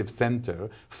rehabilitative center,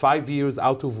 5 years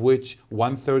out of which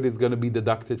 1/3 is going to be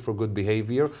deducted for good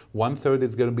behavior, 1/3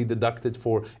 is going to be deducted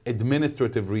for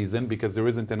administrative reason because there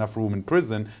isn't enough room in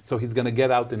prison, so he's going to get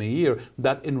out in a year.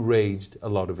 That enraged a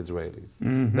lot of Israelis.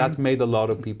 That made a lot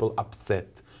of people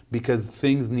upset because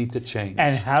things need to change.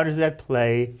 And how does that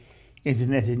play into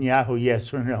Netanyahu,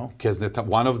 yes or no? Because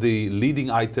one of the leading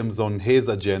items on his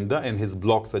agenda and his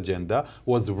bloc's agenda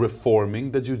was reforming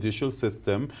the judicial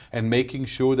system and making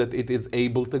sure that it is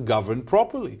able to govern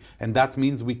properly. And that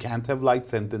means we can't have light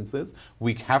sentences.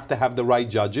 We have to have the right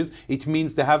judges. It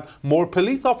means to have more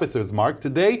police officers, Mark.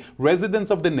 Today, residents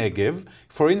of the Negev,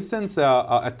 for instance,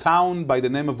 a town by the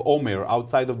name of Omer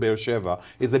outside of Beersheba,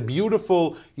 is a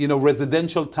beautiful,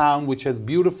 residential town which has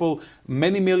beautiful,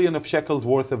 many million of shekels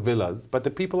worth of villas. But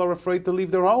the people are afraid to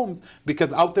leave their homes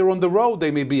because out there on the road they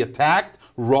may be attacked,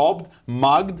 robbed,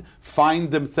 mugged,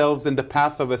 find themselves in the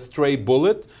path of a stray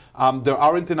bullet. There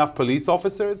aren't enough police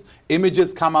officers.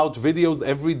 Images come out, videos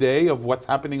every day of what's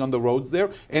happening on the roads there,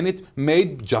 and it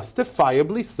made,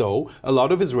 justifiably so, a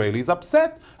lot of Israelis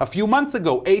upset. A few months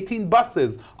ago, 18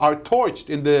 buses are torched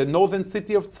in the northern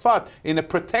city of Tzfat in a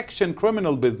protection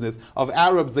criminal business of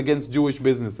Arabs against Jewish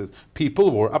businesses. People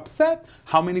were upset.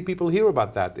 How many people hear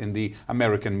about that in the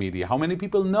American media? How many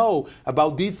people know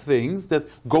about these things that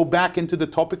go back into the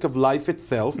topic of life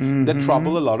itself that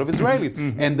trouble a lot of Israelis?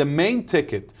 And the main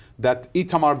ticket that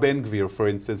Itamar Ben-Gvir, for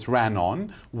instance, ran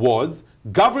on was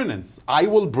governance. I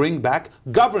will bring back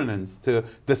governance to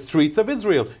the streets of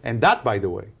Israel. And that, by the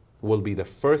way, will be the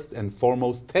first and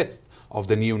foremost test of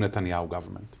the new Netanyahu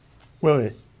government. Will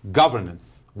it?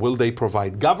 Governance. Will they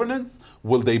provide governance?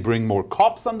 Will they bring more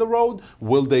cops on the road?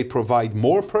 Will they provide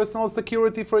more personal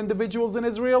security for individuals in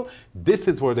Israel? This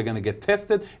is where they're going to get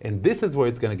tested, and this is where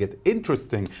it's going to get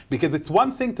interesting, because it's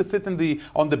one thing to sit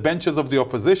on the benches of the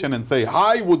opposition and say,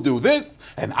 I would do this,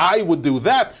 and I would do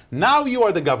that. Now you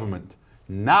are the government.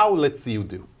 Now let's see you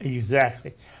do.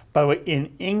 Exactly. By the way,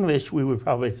 in English, we would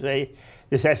probably say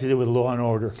this has to do with law and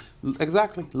order.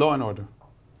 Exactly. Law and order.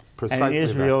 Precisely. And in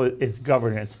Israel, it's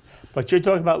governance. But you're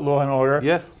talking about law and order,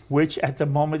 yes, which at the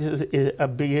moment is a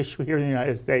big issue here in the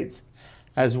United States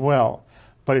as well.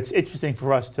 But it's interesting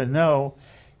for us to know,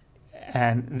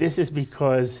 and this is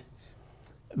because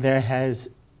there has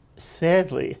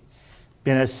sadly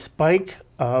been a spike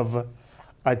of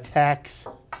attacks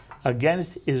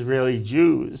against Israeli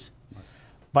Jews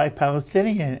by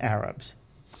Palestinian Arabs.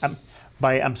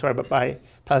 By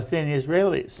Palestinian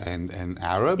Israelis. And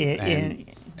Arabs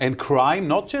and crime,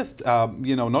 not just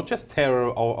terror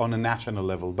on a national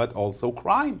level, but also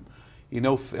crime.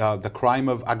 The crime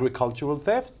of agricultural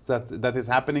theft that is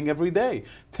happening every day.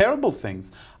 Terrible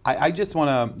things. I just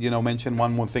want to mention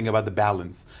one more thing about the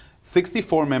balance.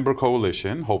 64-member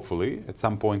coalition, hopefully. At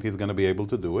some point he's going to be able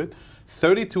to do it.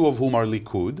 32 of whom are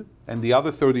Likud, and the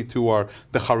other 32 are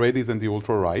the Haredis and the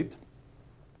ultra-right.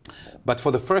 But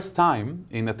for the first time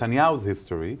in Netanyahu's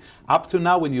history, up to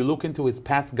now, when you look into his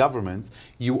past governments,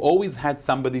 you always had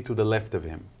somebody to the left of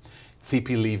him.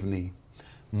 Tzipi Livni,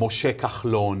 Moshe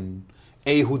Kahlon,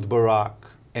 Ehud Barak,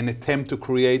 an attempt to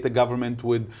create a government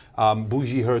with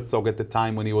Bougie Herzog at the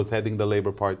time when he was heading the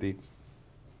Labour Party.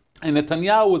 And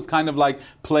Netanyahu was kind of like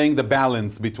playing the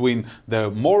balance between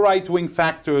the more right-wing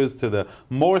factors to the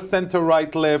more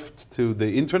center-right left to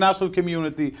the international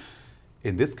community.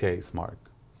 In this case, Mark,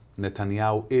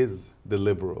 Netanyahu is the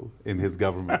liberal in his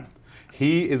government.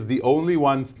 He is the only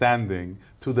one standing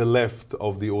to the left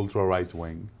of the ultra-right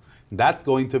wing. That's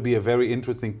going to be a very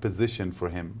interesting position for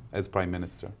him as prime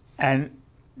minister. And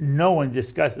no one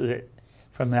discusses it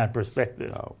from that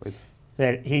perspective. No, it's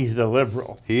that he's the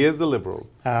liberal. He is the liberal.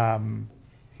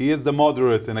 He is the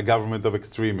moderate in a government of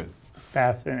extremists.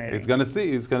 Fascinating. It's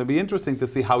going to be interesting to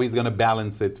see how he's going to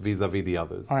balance it vis-a-vis the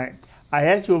others. All right. I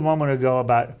asked you a moment ago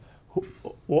about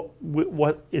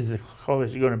what is the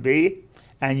coalition going to be,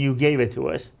 and you gave it to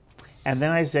us. And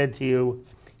then I said to you,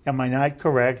 am I not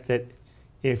correct that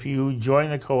if you join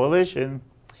the coalition,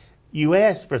 you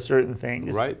ask for certain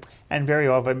things, right? And very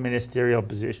often ministerial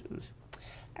positions.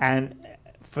 And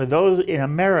for those in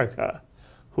America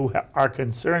who are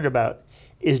concerned about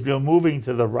Israel moving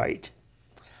to the right,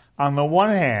 on the one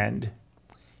hand,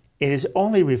 it is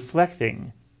only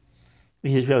reflecting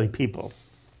the Israeli people.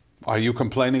 Are you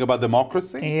complaining about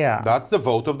democracy? Yeah. That's the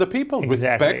vote of the people.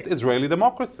 Exactly. Respect Israeli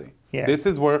democracy. Yes. This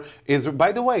is where Israel,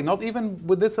 by the way, not even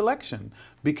with this election,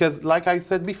 because like I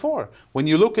said before, when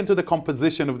you look into the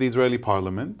composition of the Israeli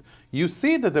parliament, you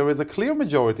see that there is a clear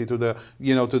majority to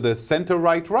the center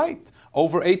right.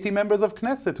 Over 80 members of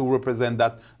Knesset who represent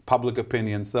that public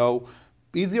opinion. So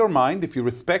ease your mind, if you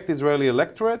respect the Israeli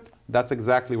electorate, that's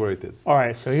exactly where it is. All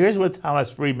right, so here's what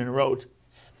Thomas Friedman wrote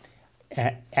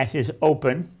as his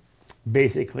open,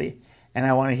 basically, and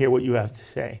I want to hear what you have to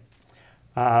say.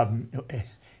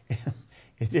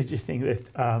 It's interesting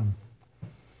that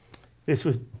this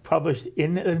was published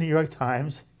in the New York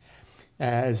Times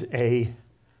as a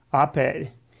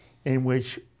op-ed in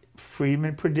which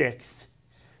Friedman predicts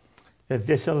that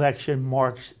this election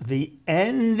marks the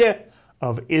end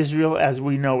of Israel as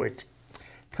we know it.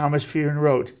 Thomas Friedman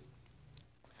wrote,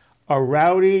 "A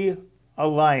rowdy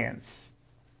alliance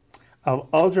of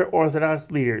ultra-Orthodox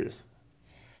leaders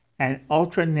and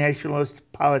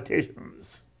ultra-nationalist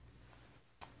politicians,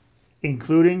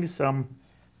 including some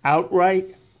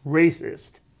outright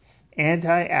racist,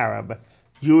 anti-Arab,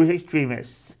 Jewish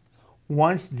extremists,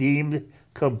 once deemed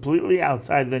completely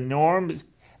outside the norms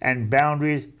and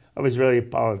boundaries of Israeli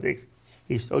politics."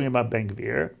 He's talking about Ben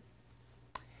Gvir.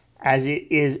 "As it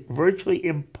is virtually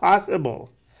impossible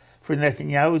for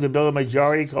Netanyahu to build a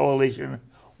majority coalition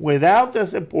without the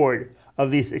support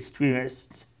of these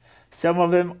extremists. Some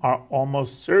of them are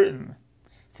almost certain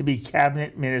to be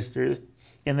cabinet ministers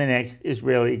in the next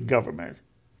Israeli government."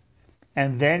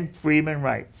 And then Friedman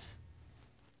writes,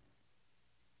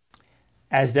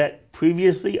 "As that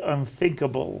previously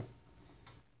unthinkable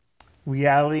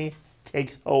reality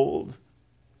takes hold,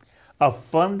 a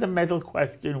fundamental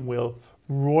question will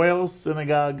royal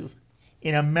synagogues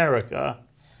in America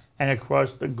and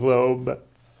across the globe,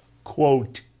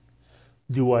 quote,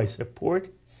 do I support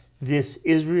this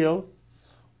Israel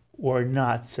or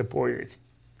not support it?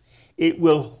 It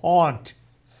will haunt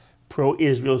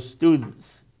pro-Israel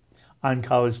students on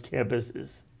college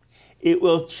campuses. It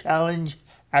will challenge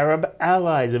Arab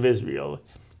allies of Israel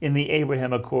in the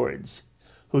Abraham Accords,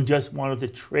 who just wanted to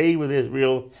trade with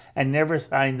Israel and never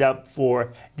signed up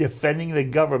for defending the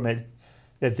government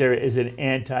that there is an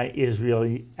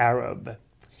anti-Israeli Arab.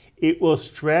 It will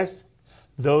stress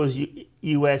those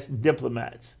U.S.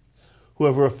 diplomats who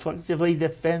have reflexively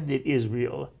defended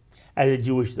Israel as a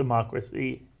Jewish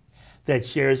democracy that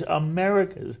shares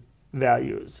America's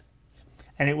values.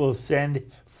 And it will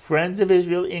send friends of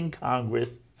Israel in Congress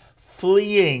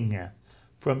fleeing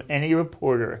from any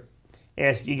reporter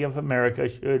asking if America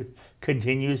should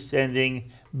continue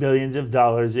sending billions of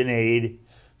dollars in aid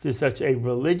to such a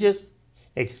religious,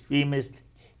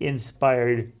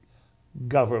 extremist-inspired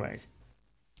government.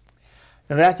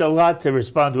 Now that's a lot to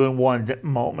respond to in one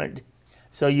moment,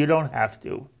 so you don't have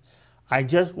to. I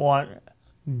just want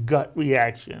gut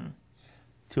reaction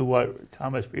to what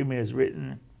Thomas Friedman has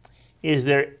written. Is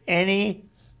there any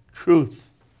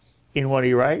truth in what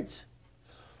he writes?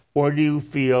 Or do you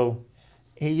feel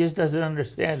he just doesn't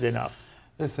understand enough?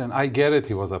 Listen, I get it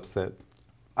he was upset.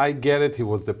 I get it he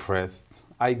was depressed.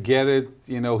 I get it,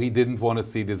 he didn't want to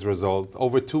see these results.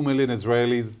 Over 2 million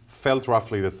Israelis felt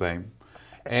roughly the same.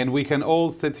 And we can all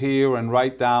sit here and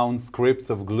write down scripts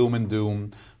of gloom and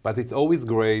doom, but it's always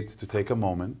great to take a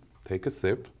moment, take a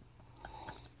sip,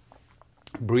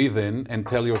 breathe in, and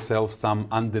tell yourself some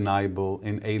undeniable,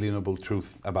 inalienable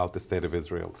truth about the State of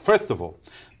Israel. First of all,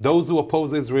 those who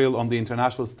oppose Israel on the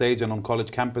international stage and on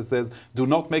college campuses do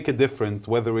not make a difference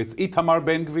whether it's Itamar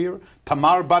Ben-Gvir,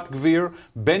 Tamar Bat-Gvir,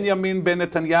 Benjamin Ben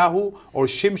Netanyahu, or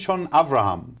Shimshon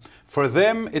Avraham. For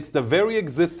them, it's the very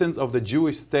existence of the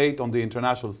Jewish state on the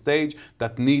international stage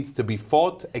that needs to be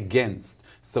fought against.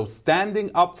 So standing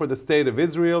up for the State of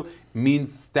Israel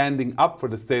means standing up for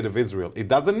the State of Israel. It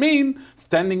doesn't mean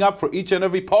standing up for each and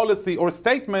every policy or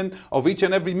statement of each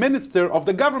and every minister of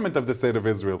the government of the State of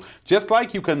Israel. Just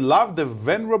like you can love the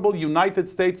venerable United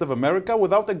States of America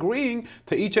without agreeing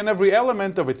to each and every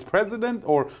element of its president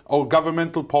or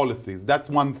governmental policies. That's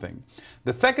one thing.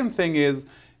 The second thing is,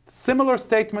 similar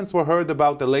statements were heard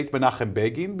about the late Menachem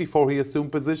Begin before he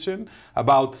assumed position,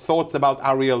 about thoughts about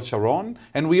Ariel Sharon,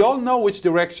 and we all know which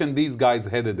direction these guys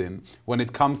headed in when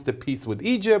it comes to peace with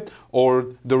Egypt or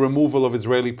the removal of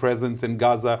Israeli presence in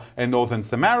Gaza and northern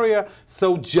Samaria.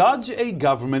 So judge a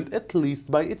government at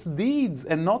least by its deeds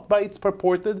and not by its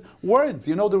purported words.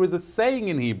 There is a saying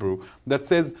in Hebrew that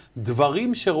says,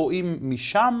 Dvarim sheroim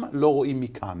misham lo roim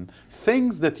mikan.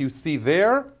 Things that you see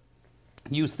there,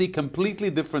 you see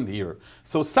completely different here.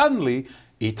 So suddenly,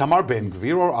 Itamar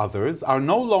Ben-Gvir or others are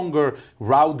no longer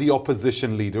rowdy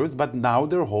opposition leaders, but now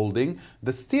they're holding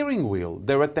the steering wheel.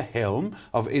 They're at the helm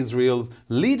of Israel's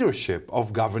leadership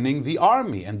of governing the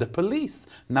army and the police.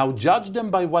 Now judge them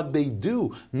by what they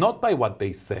do, not by what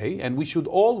they say, and we should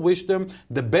all wish them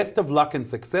the best of luck and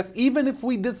success, even if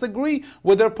we disagree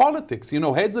with their politics.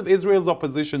 Heads of Israel's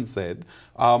opposition said,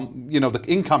 the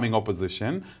incoming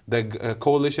opposition, the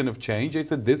coalition of change, they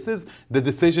said, this is the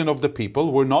decision of the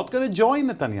people. We're not going to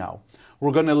join Netanyahu.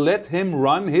 We're going to let him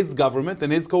run his government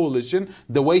and his coalition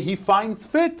the way he finds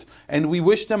fit. And we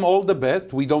wish them all the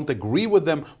best. We don't agree with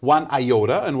them one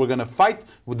iota, and we're going to fight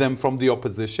with them from the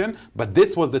opposition. But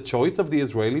this was the choice of the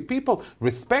Israeli people.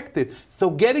 Respect it. So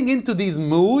getting into these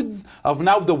moods of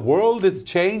now the world is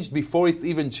changed before it's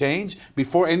even changed,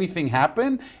 before anything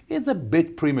happened, is a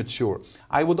bit premature.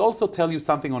 I would also tell you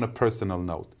something on a personal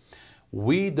note.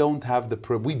 We do have the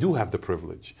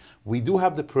privilege. We do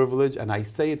have the privilege, and I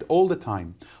say it all the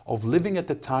time, of living at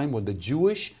the time when the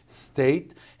Jewish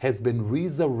state has been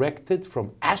resurrected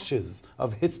from ashes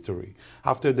of history.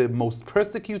 After the most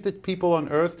persecuted people on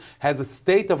earth has a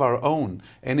state of our own.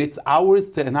 And it's ours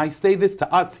to, and I say this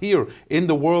to us here in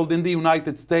the world, in the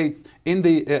United States, in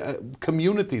the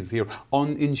communities here,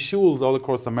 in shuls all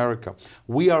across America.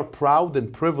 We are proud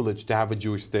and privileged to have a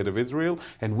Jewish state of Israel,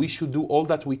 and we should do all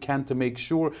that we can to make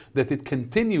sure that it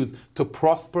continues to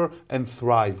prosper and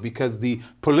thrive, because the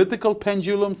political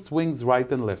pendulum swings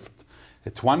right and left.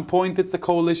 At one point it's a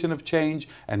coalition of change,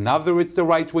 another it's the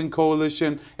right-wing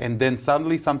coalition, and then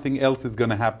suddenly something else is going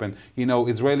to happen.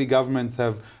 Israeli governments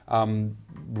have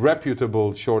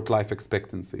reputable short life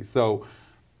expectancy. So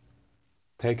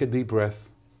take a deep breath,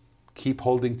 keep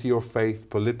holding to your faith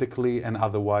politically and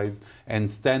otherwise, and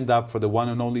stand up for the one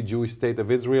and only Jewish state of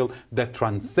Israel that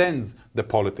transcends the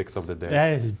politics of the day.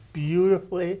 That is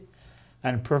beautifully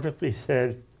and perfectly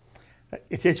said.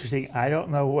 It's interesting. I don't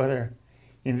know whether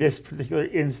in this particular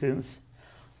instance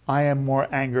I am more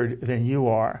angered than you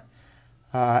are.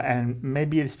 And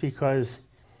maybe it's because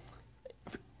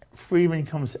Friedman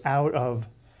comes out of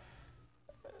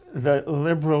the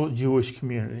liberal Jewish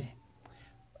community,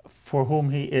 for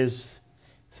whom he is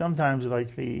sometimes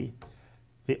like the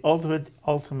ultimate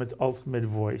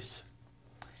voice,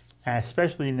 and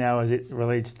especially now as it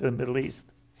relates to the Middle East,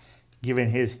 given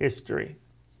his history.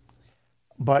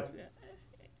 But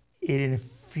it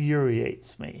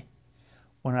infuriates me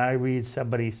when I read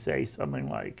somebody say something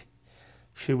like,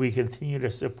 should we continue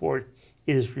to support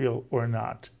Israel or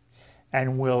not?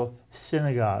 And will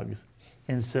synagogues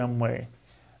in some way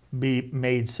be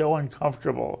made so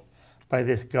uncomfortable by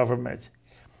this government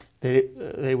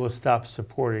that they will stop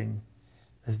supporting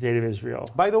the state of Israel?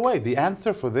 By the way, the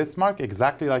answer for this, Mark,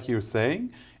 exactly like you're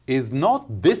saying, is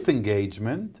not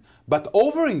disengagement, but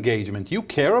over-engagement. You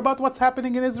care about what's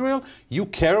happening in Israel. You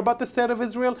care about the state of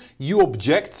Israel. You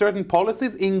object certain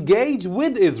policies. Engage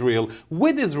with Israel,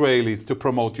 with Israelis to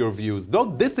promote your views.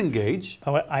 Don't disengage.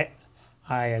 Oh,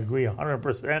 I agree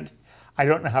 100%. I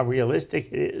don't know how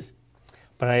realistic it is,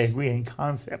 but I agree in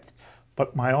concept.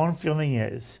 But my own feeling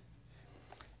is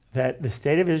that the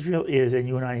state of Israel is, and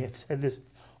you and I have said this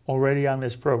already on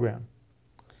this program,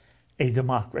 a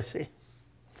democracy.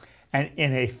 And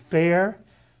in a fair,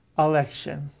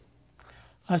 election,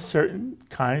 a certain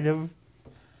kind of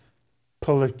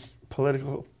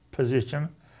political position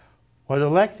was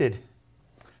elected,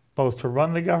 both to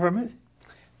run the government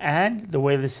and the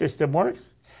way the system works,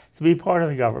 to be part of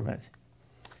the government.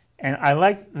 And I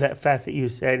like that fact that you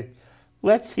said,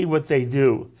 let's see what they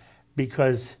do,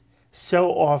 because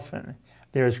so often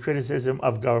there is criticism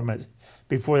of government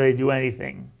before they do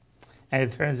anything. And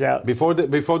it turns out Before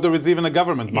there is even a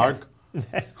government, Mark.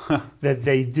 that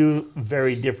they do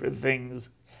very different things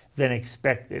than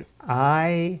expected.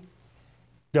 I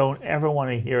don't ever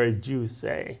want to hear a Jew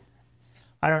say,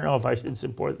 I don't know if I should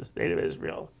support the state of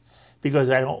Israel because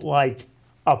I don't like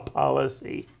a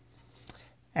policy.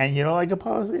 And you don't like a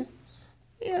policy?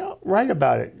 Write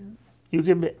about it. You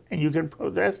can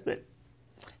protest it.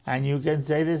 And you can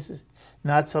say this is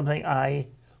not something I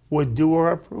would do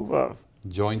or approve of.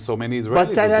 Join so many Israelis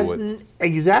But that who do it. hasn't,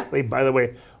 exactly, by the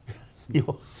way,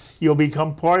 you'll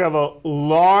become part of a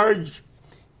large,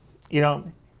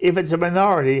 if it's a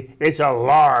minority, it's a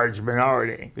large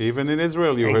minority. Even in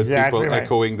Israel, you Exactly heard people right.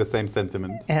 echoing the same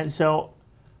sentiment. And so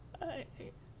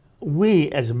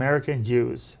we, as American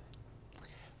Jews,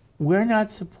 we're not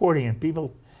supporting it.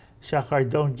 People, Shachar,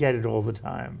 don't get it all the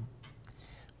time.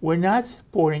 We're not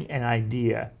supporting an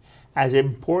idea as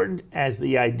important as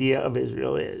the idea of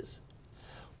Israel is.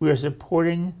 We are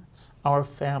supporting our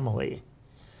family.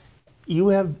 You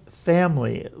have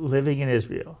family living in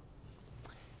Israel.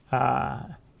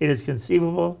 It is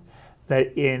conceivable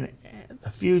that in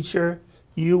the future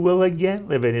you will again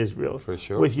live in Israel For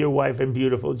sure. with your wife and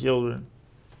beautiful children.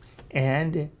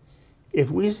 And if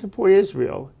we support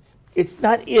Israel, it's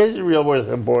not Israel we're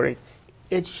supporting,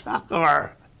 it's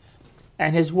Shachar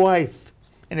and his wife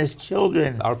and his children.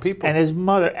 It's our people. And his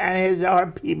mother and our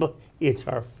people. It's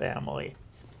our family.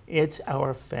 It's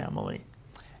our family.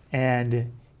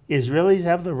 And Israelis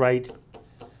have the right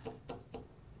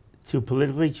to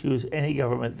politically choose any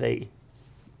government they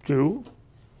do,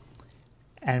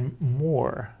 and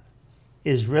more.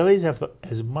 Israelis have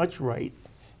as much right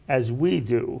as we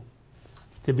do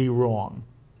to be wrong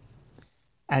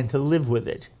and to live with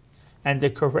it and to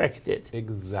correct it.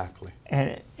 Exactly.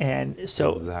 And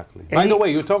so Exactly. By the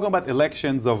way, you're talking about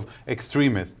elections of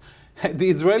extremists. The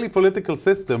Israeli political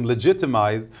system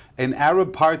legitimized an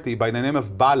Arab party by the name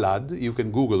of Balad. You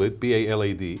can Google it,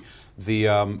 B-A-L-A-D.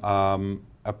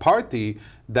 A party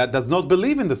that does not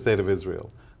believe in the state of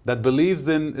Israel, that believes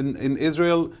in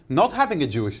Israel not having a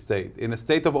Jewish state, in a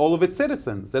state of all of its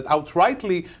citizens, that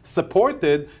outrightly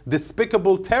supported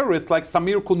despicable terrorists like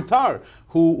Samir Kuntar,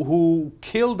 who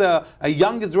killed a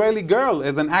young Israeli girl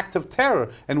as an act of terror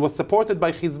and was supported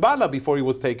by Hezbollah before he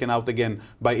was taken out again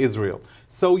by Israel.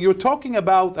 So you're talking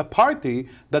about a party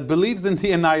that believes in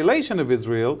the annihilation of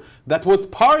Israel, that was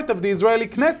part of the Israeli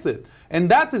Knesset. And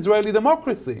that's Israeli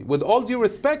democracy. With all due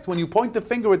respect, when you point the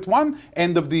finger at one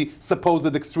end of the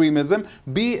supposed extremism,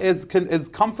 be as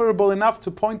comfortable enough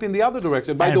to point in the other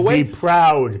direction. By the way, be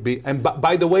proud.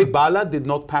 By the way, Balad did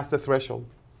not pass the threshold.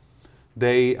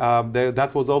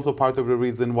 That was also part of the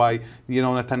reason why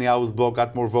Netanyahu's bloc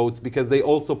got more votes, because they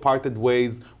also parted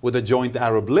ways with a joint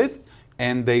Arab list,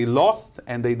 and they lost,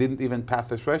 and they didn't even pass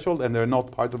the threshold, and they're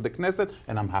not part of the Knesset,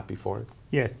 and I'm happy for it.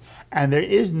 Yes, and there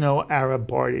is no Arab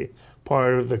party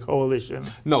part of the coalition.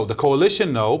 No, the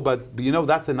coalition, no, but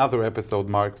that's another episode,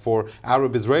 Mark, for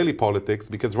Arab-Israeli politics,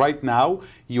 because right now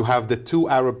you have the two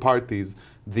Arab parties,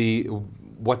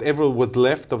 whatever was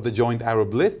left of the joint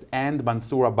Arab list and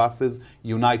Mansour Abbas's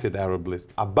united Arab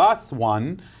list. Abbas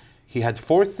won. He had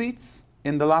 4 seats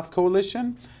in the last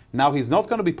coalition. Now he's not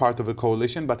going to be part of a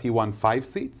coalition, but he won 5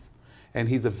 seats. And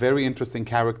he's a very interesting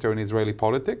character in Israeli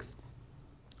politics.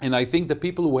 And I think the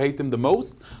people who hate him the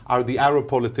most are the Arab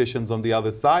politicians on the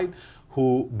other side,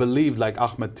 who believed, like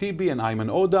Ahmed Tibi and Ayman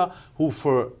Oda, who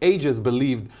for ages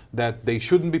believed that they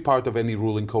shouldn't be part of any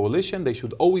ruling coalition, they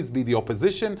should always be the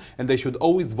opposition, and they should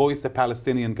always voice the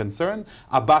Palestinian concern.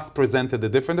 Abbas presented a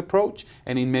different approach,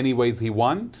 and in many ways he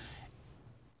won.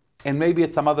 And maybe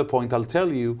at some other point I'll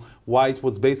tell you why it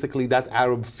was basically that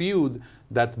Arab feud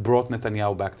that brought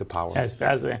Netanyahu back to power. That's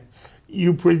fascinating.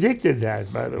 You predicted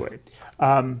that, by the way.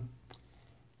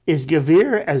 Is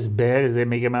Gavir as bad as they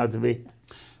make him out to be?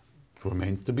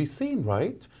 Remains to be seen,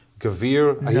 right?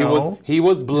 Gavir, No. he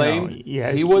was blamed. No,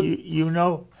 yeah, he was.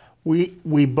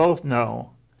 we both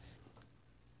know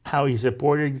how he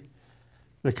supported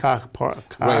the Koch.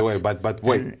 Wait, but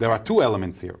wait. There are 2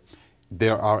 elements here.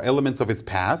 There are elements of his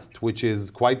past, which is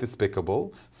quite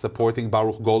despicable, supporting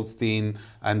Baruch Goldstein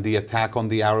and the attack on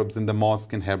the Arabs in the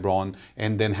mosque in Hebron,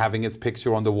 and then having his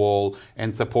picture on the wall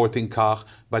and supporting Kach.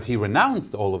 But he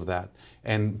renounced all of that.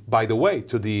 And by the way,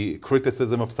 to the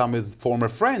criticism of some of his former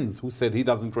friends who said he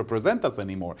doesn't represent us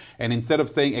anymore. And instead of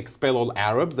saying expel all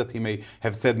Arabs that he may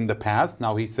have said in the past,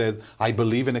 now he says, I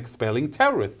believe in expelling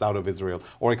terrorists out of Israel,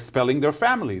 or expelling their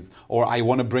families, or I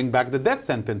want to bring back the death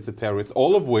sentence to terrorists,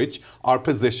 all of which are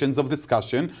positions of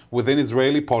discussion within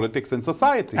Israeli politics and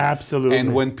society. Absolutely.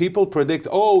 And when people predict,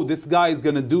 oh, this guy is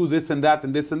going to do this and that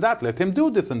and this and that, let him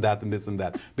do this and that and this and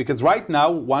that. Because right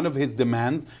now, one of his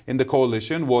demands in the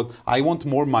coalition was, I want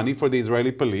more money for the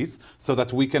Israeli police so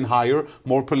that we can hire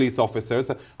more police officers.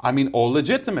 I mean, all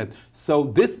legitimate. So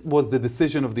this was the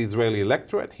decision of the Israeli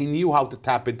electorate. He knew how to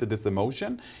tap into this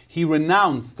emotion. He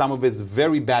renounced some of his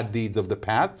very bad deeds of the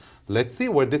past. Let's see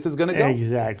where this is going to go.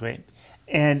 Exactly.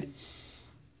 And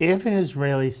if an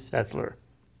Israeli settler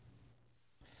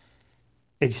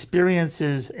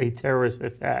experiences a terrorist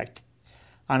attack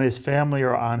on his family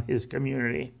or on his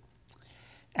community,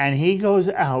 and he goes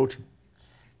out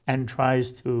and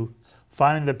tries to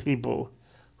find the people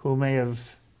who may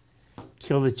have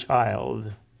killed a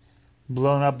child,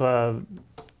 blown up a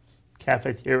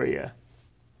cafeteria,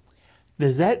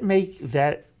 does that make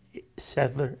that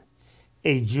settler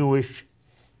a Jewish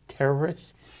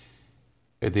terrorist?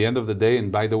 At the end of the day,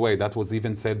 and by the way, that was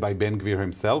even said by Ben Gvir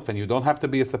himself, and you don't have to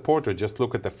be a supporter, just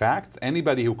look at the facts.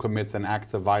 Anybody who commits an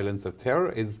act of violence or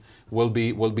terror will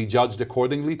be judged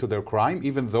accordingly to their crime,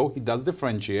 even though he does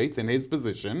differentiate in his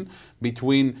position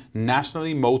between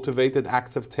nationally motivated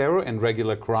acts of terror and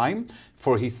regular crime.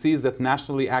 For he sees that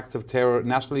nationally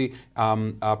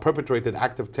perpetrated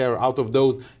act of terror out of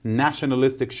those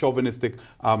nationalistic, chauvinistic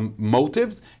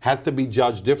motives has to be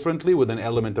judged differently with an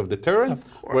element of deterrence,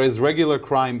 whereas regular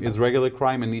crime is regular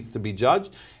crime and needs to be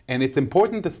judged. And it's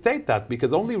important to state that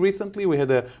because only recently we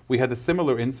had a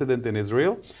similar incident in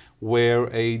Israel where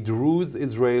a Druze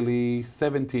Israeli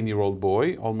 17-year-old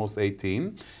boy, almost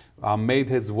 18, made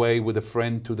his way with a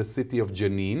friend to the city of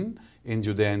Jenin in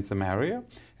Judea and Samaria,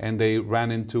 and they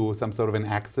ran into some sort of an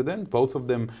accident. Both of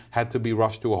them had to be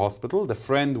rushed to a hospital. The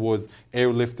friend was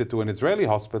airlifted to an Israeli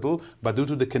hospital, but due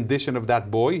to the condition of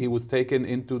that boy, he was taken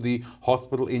into the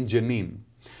hospital in Jenin.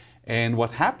 And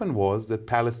what happened was that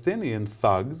Palestinian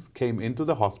thugs came into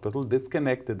the hospital,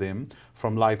 disconnected him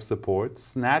from life support,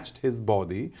 snatched his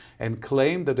body, and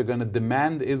claimed that they're going to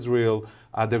demand Israel,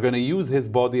 they're going to use his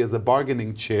body as a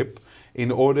bargaining chip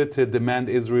in order to demand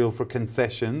Israel for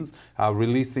concessions,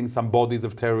 releasing some bodies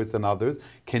of terrorists and others.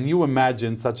 Can you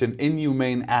imagine such an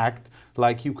inhumane act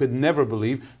like you could never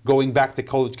believe, going back to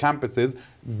college campuses,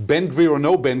 Ben Gvir or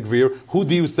no Ben Gvir, who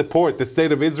do you support, the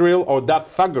state of Israel or that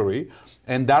thuggery?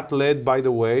 And that led, by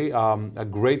the way, a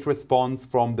great response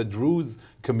from the Druze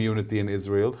community in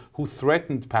Israel, who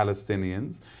threatened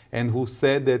Palestinians and who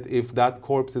said that if that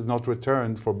corpse is not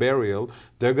returned for burial,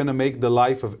 they're going to make the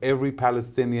life of every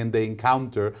Palestinian they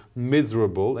encounter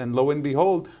miserable. And lo and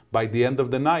behold, by the end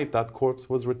of the night, that corpse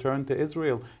was returned to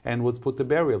Israel and was put to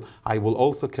burial. I will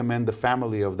also commend the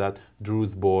family of that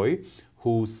Druze boy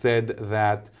who said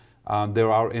that there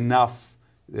are enough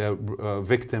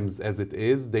victims as it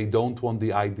is. They don't want the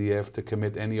IDF to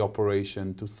commit any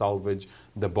operation to salvage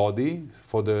the body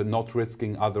for the not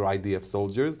risking other IDF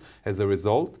soldiers as a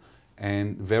result,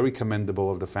 and very commendable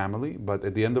of the family. But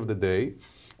at the end of the day,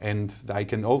 and I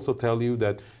can also tell you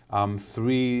that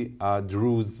 3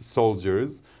 Druze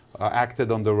soldiers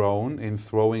acted on their own in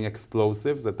throwing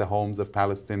explosives at the homes of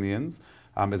Palestinians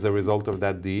as a result of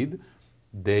that deed.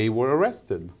 They were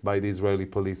arrested by the Israeli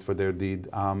police for their deed,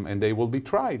 and they will be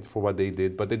tried for what they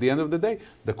did. But at the end of the day,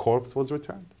 the corpse was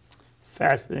returned.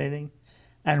 Fascinating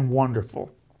and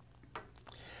wonderful.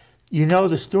 You know,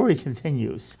 the story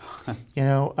continues.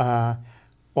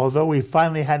 Although we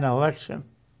finally had an election,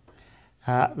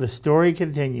 the story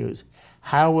continues.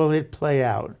 How will it play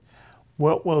out?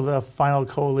 What will the final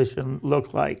coalition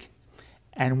look like?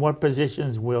 And what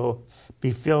positions will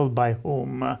be filled by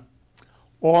whom?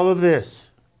 All of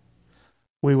this,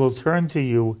 we will turn to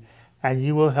you, and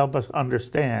you will help us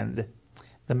understand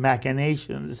the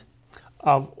machinations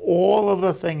of all of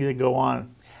the things that go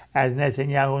on as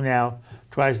Netanyahu now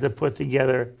tries to put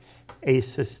together a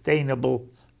sustainable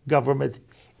government.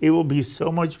 It will be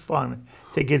so much fun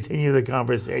to continue the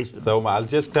conversation. So I'll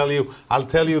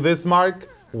tell you this,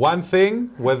 Mark. One thing,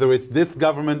 whether it's this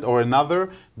government or another,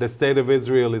 the state of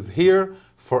Israel is here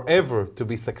forever to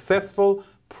be successful,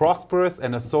 prosperous,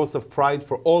 and a source of pride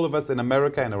for all of us in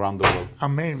America and around the world.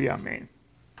 Amen v'amen. Amen.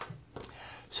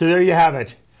 So there you have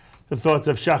it. The thoughts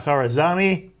of Shachar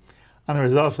Azani on the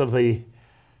results of the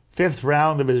fifth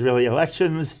round of Israeli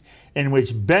elections, in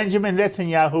which Benjamin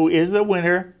Netanyahu is the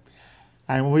winner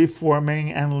and will be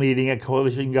forming and leading a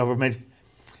coalition government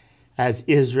as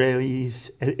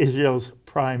Israel's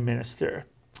prime minister.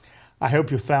 I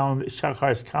hope you found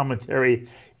Shahar's commentary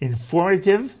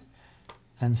informative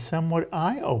and somewhat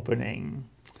eye-opening.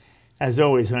 As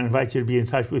always, I invite you to be in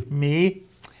touch with me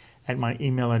at my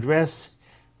email address,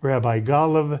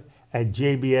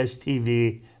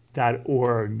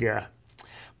 rabbigolub@jbstv.org.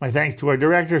 My thanks to our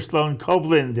director, Sloan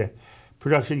Copeland,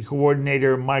 production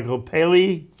coordinator, Michael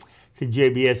Paley, to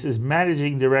JBS's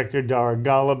managing director, Dara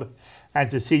Golub, and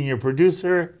to senior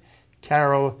producer,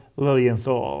 Carol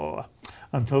Lilienthal.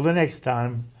 Until the next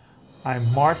time,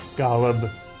 I'm Mark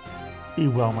Golub. Be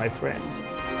well, my friends.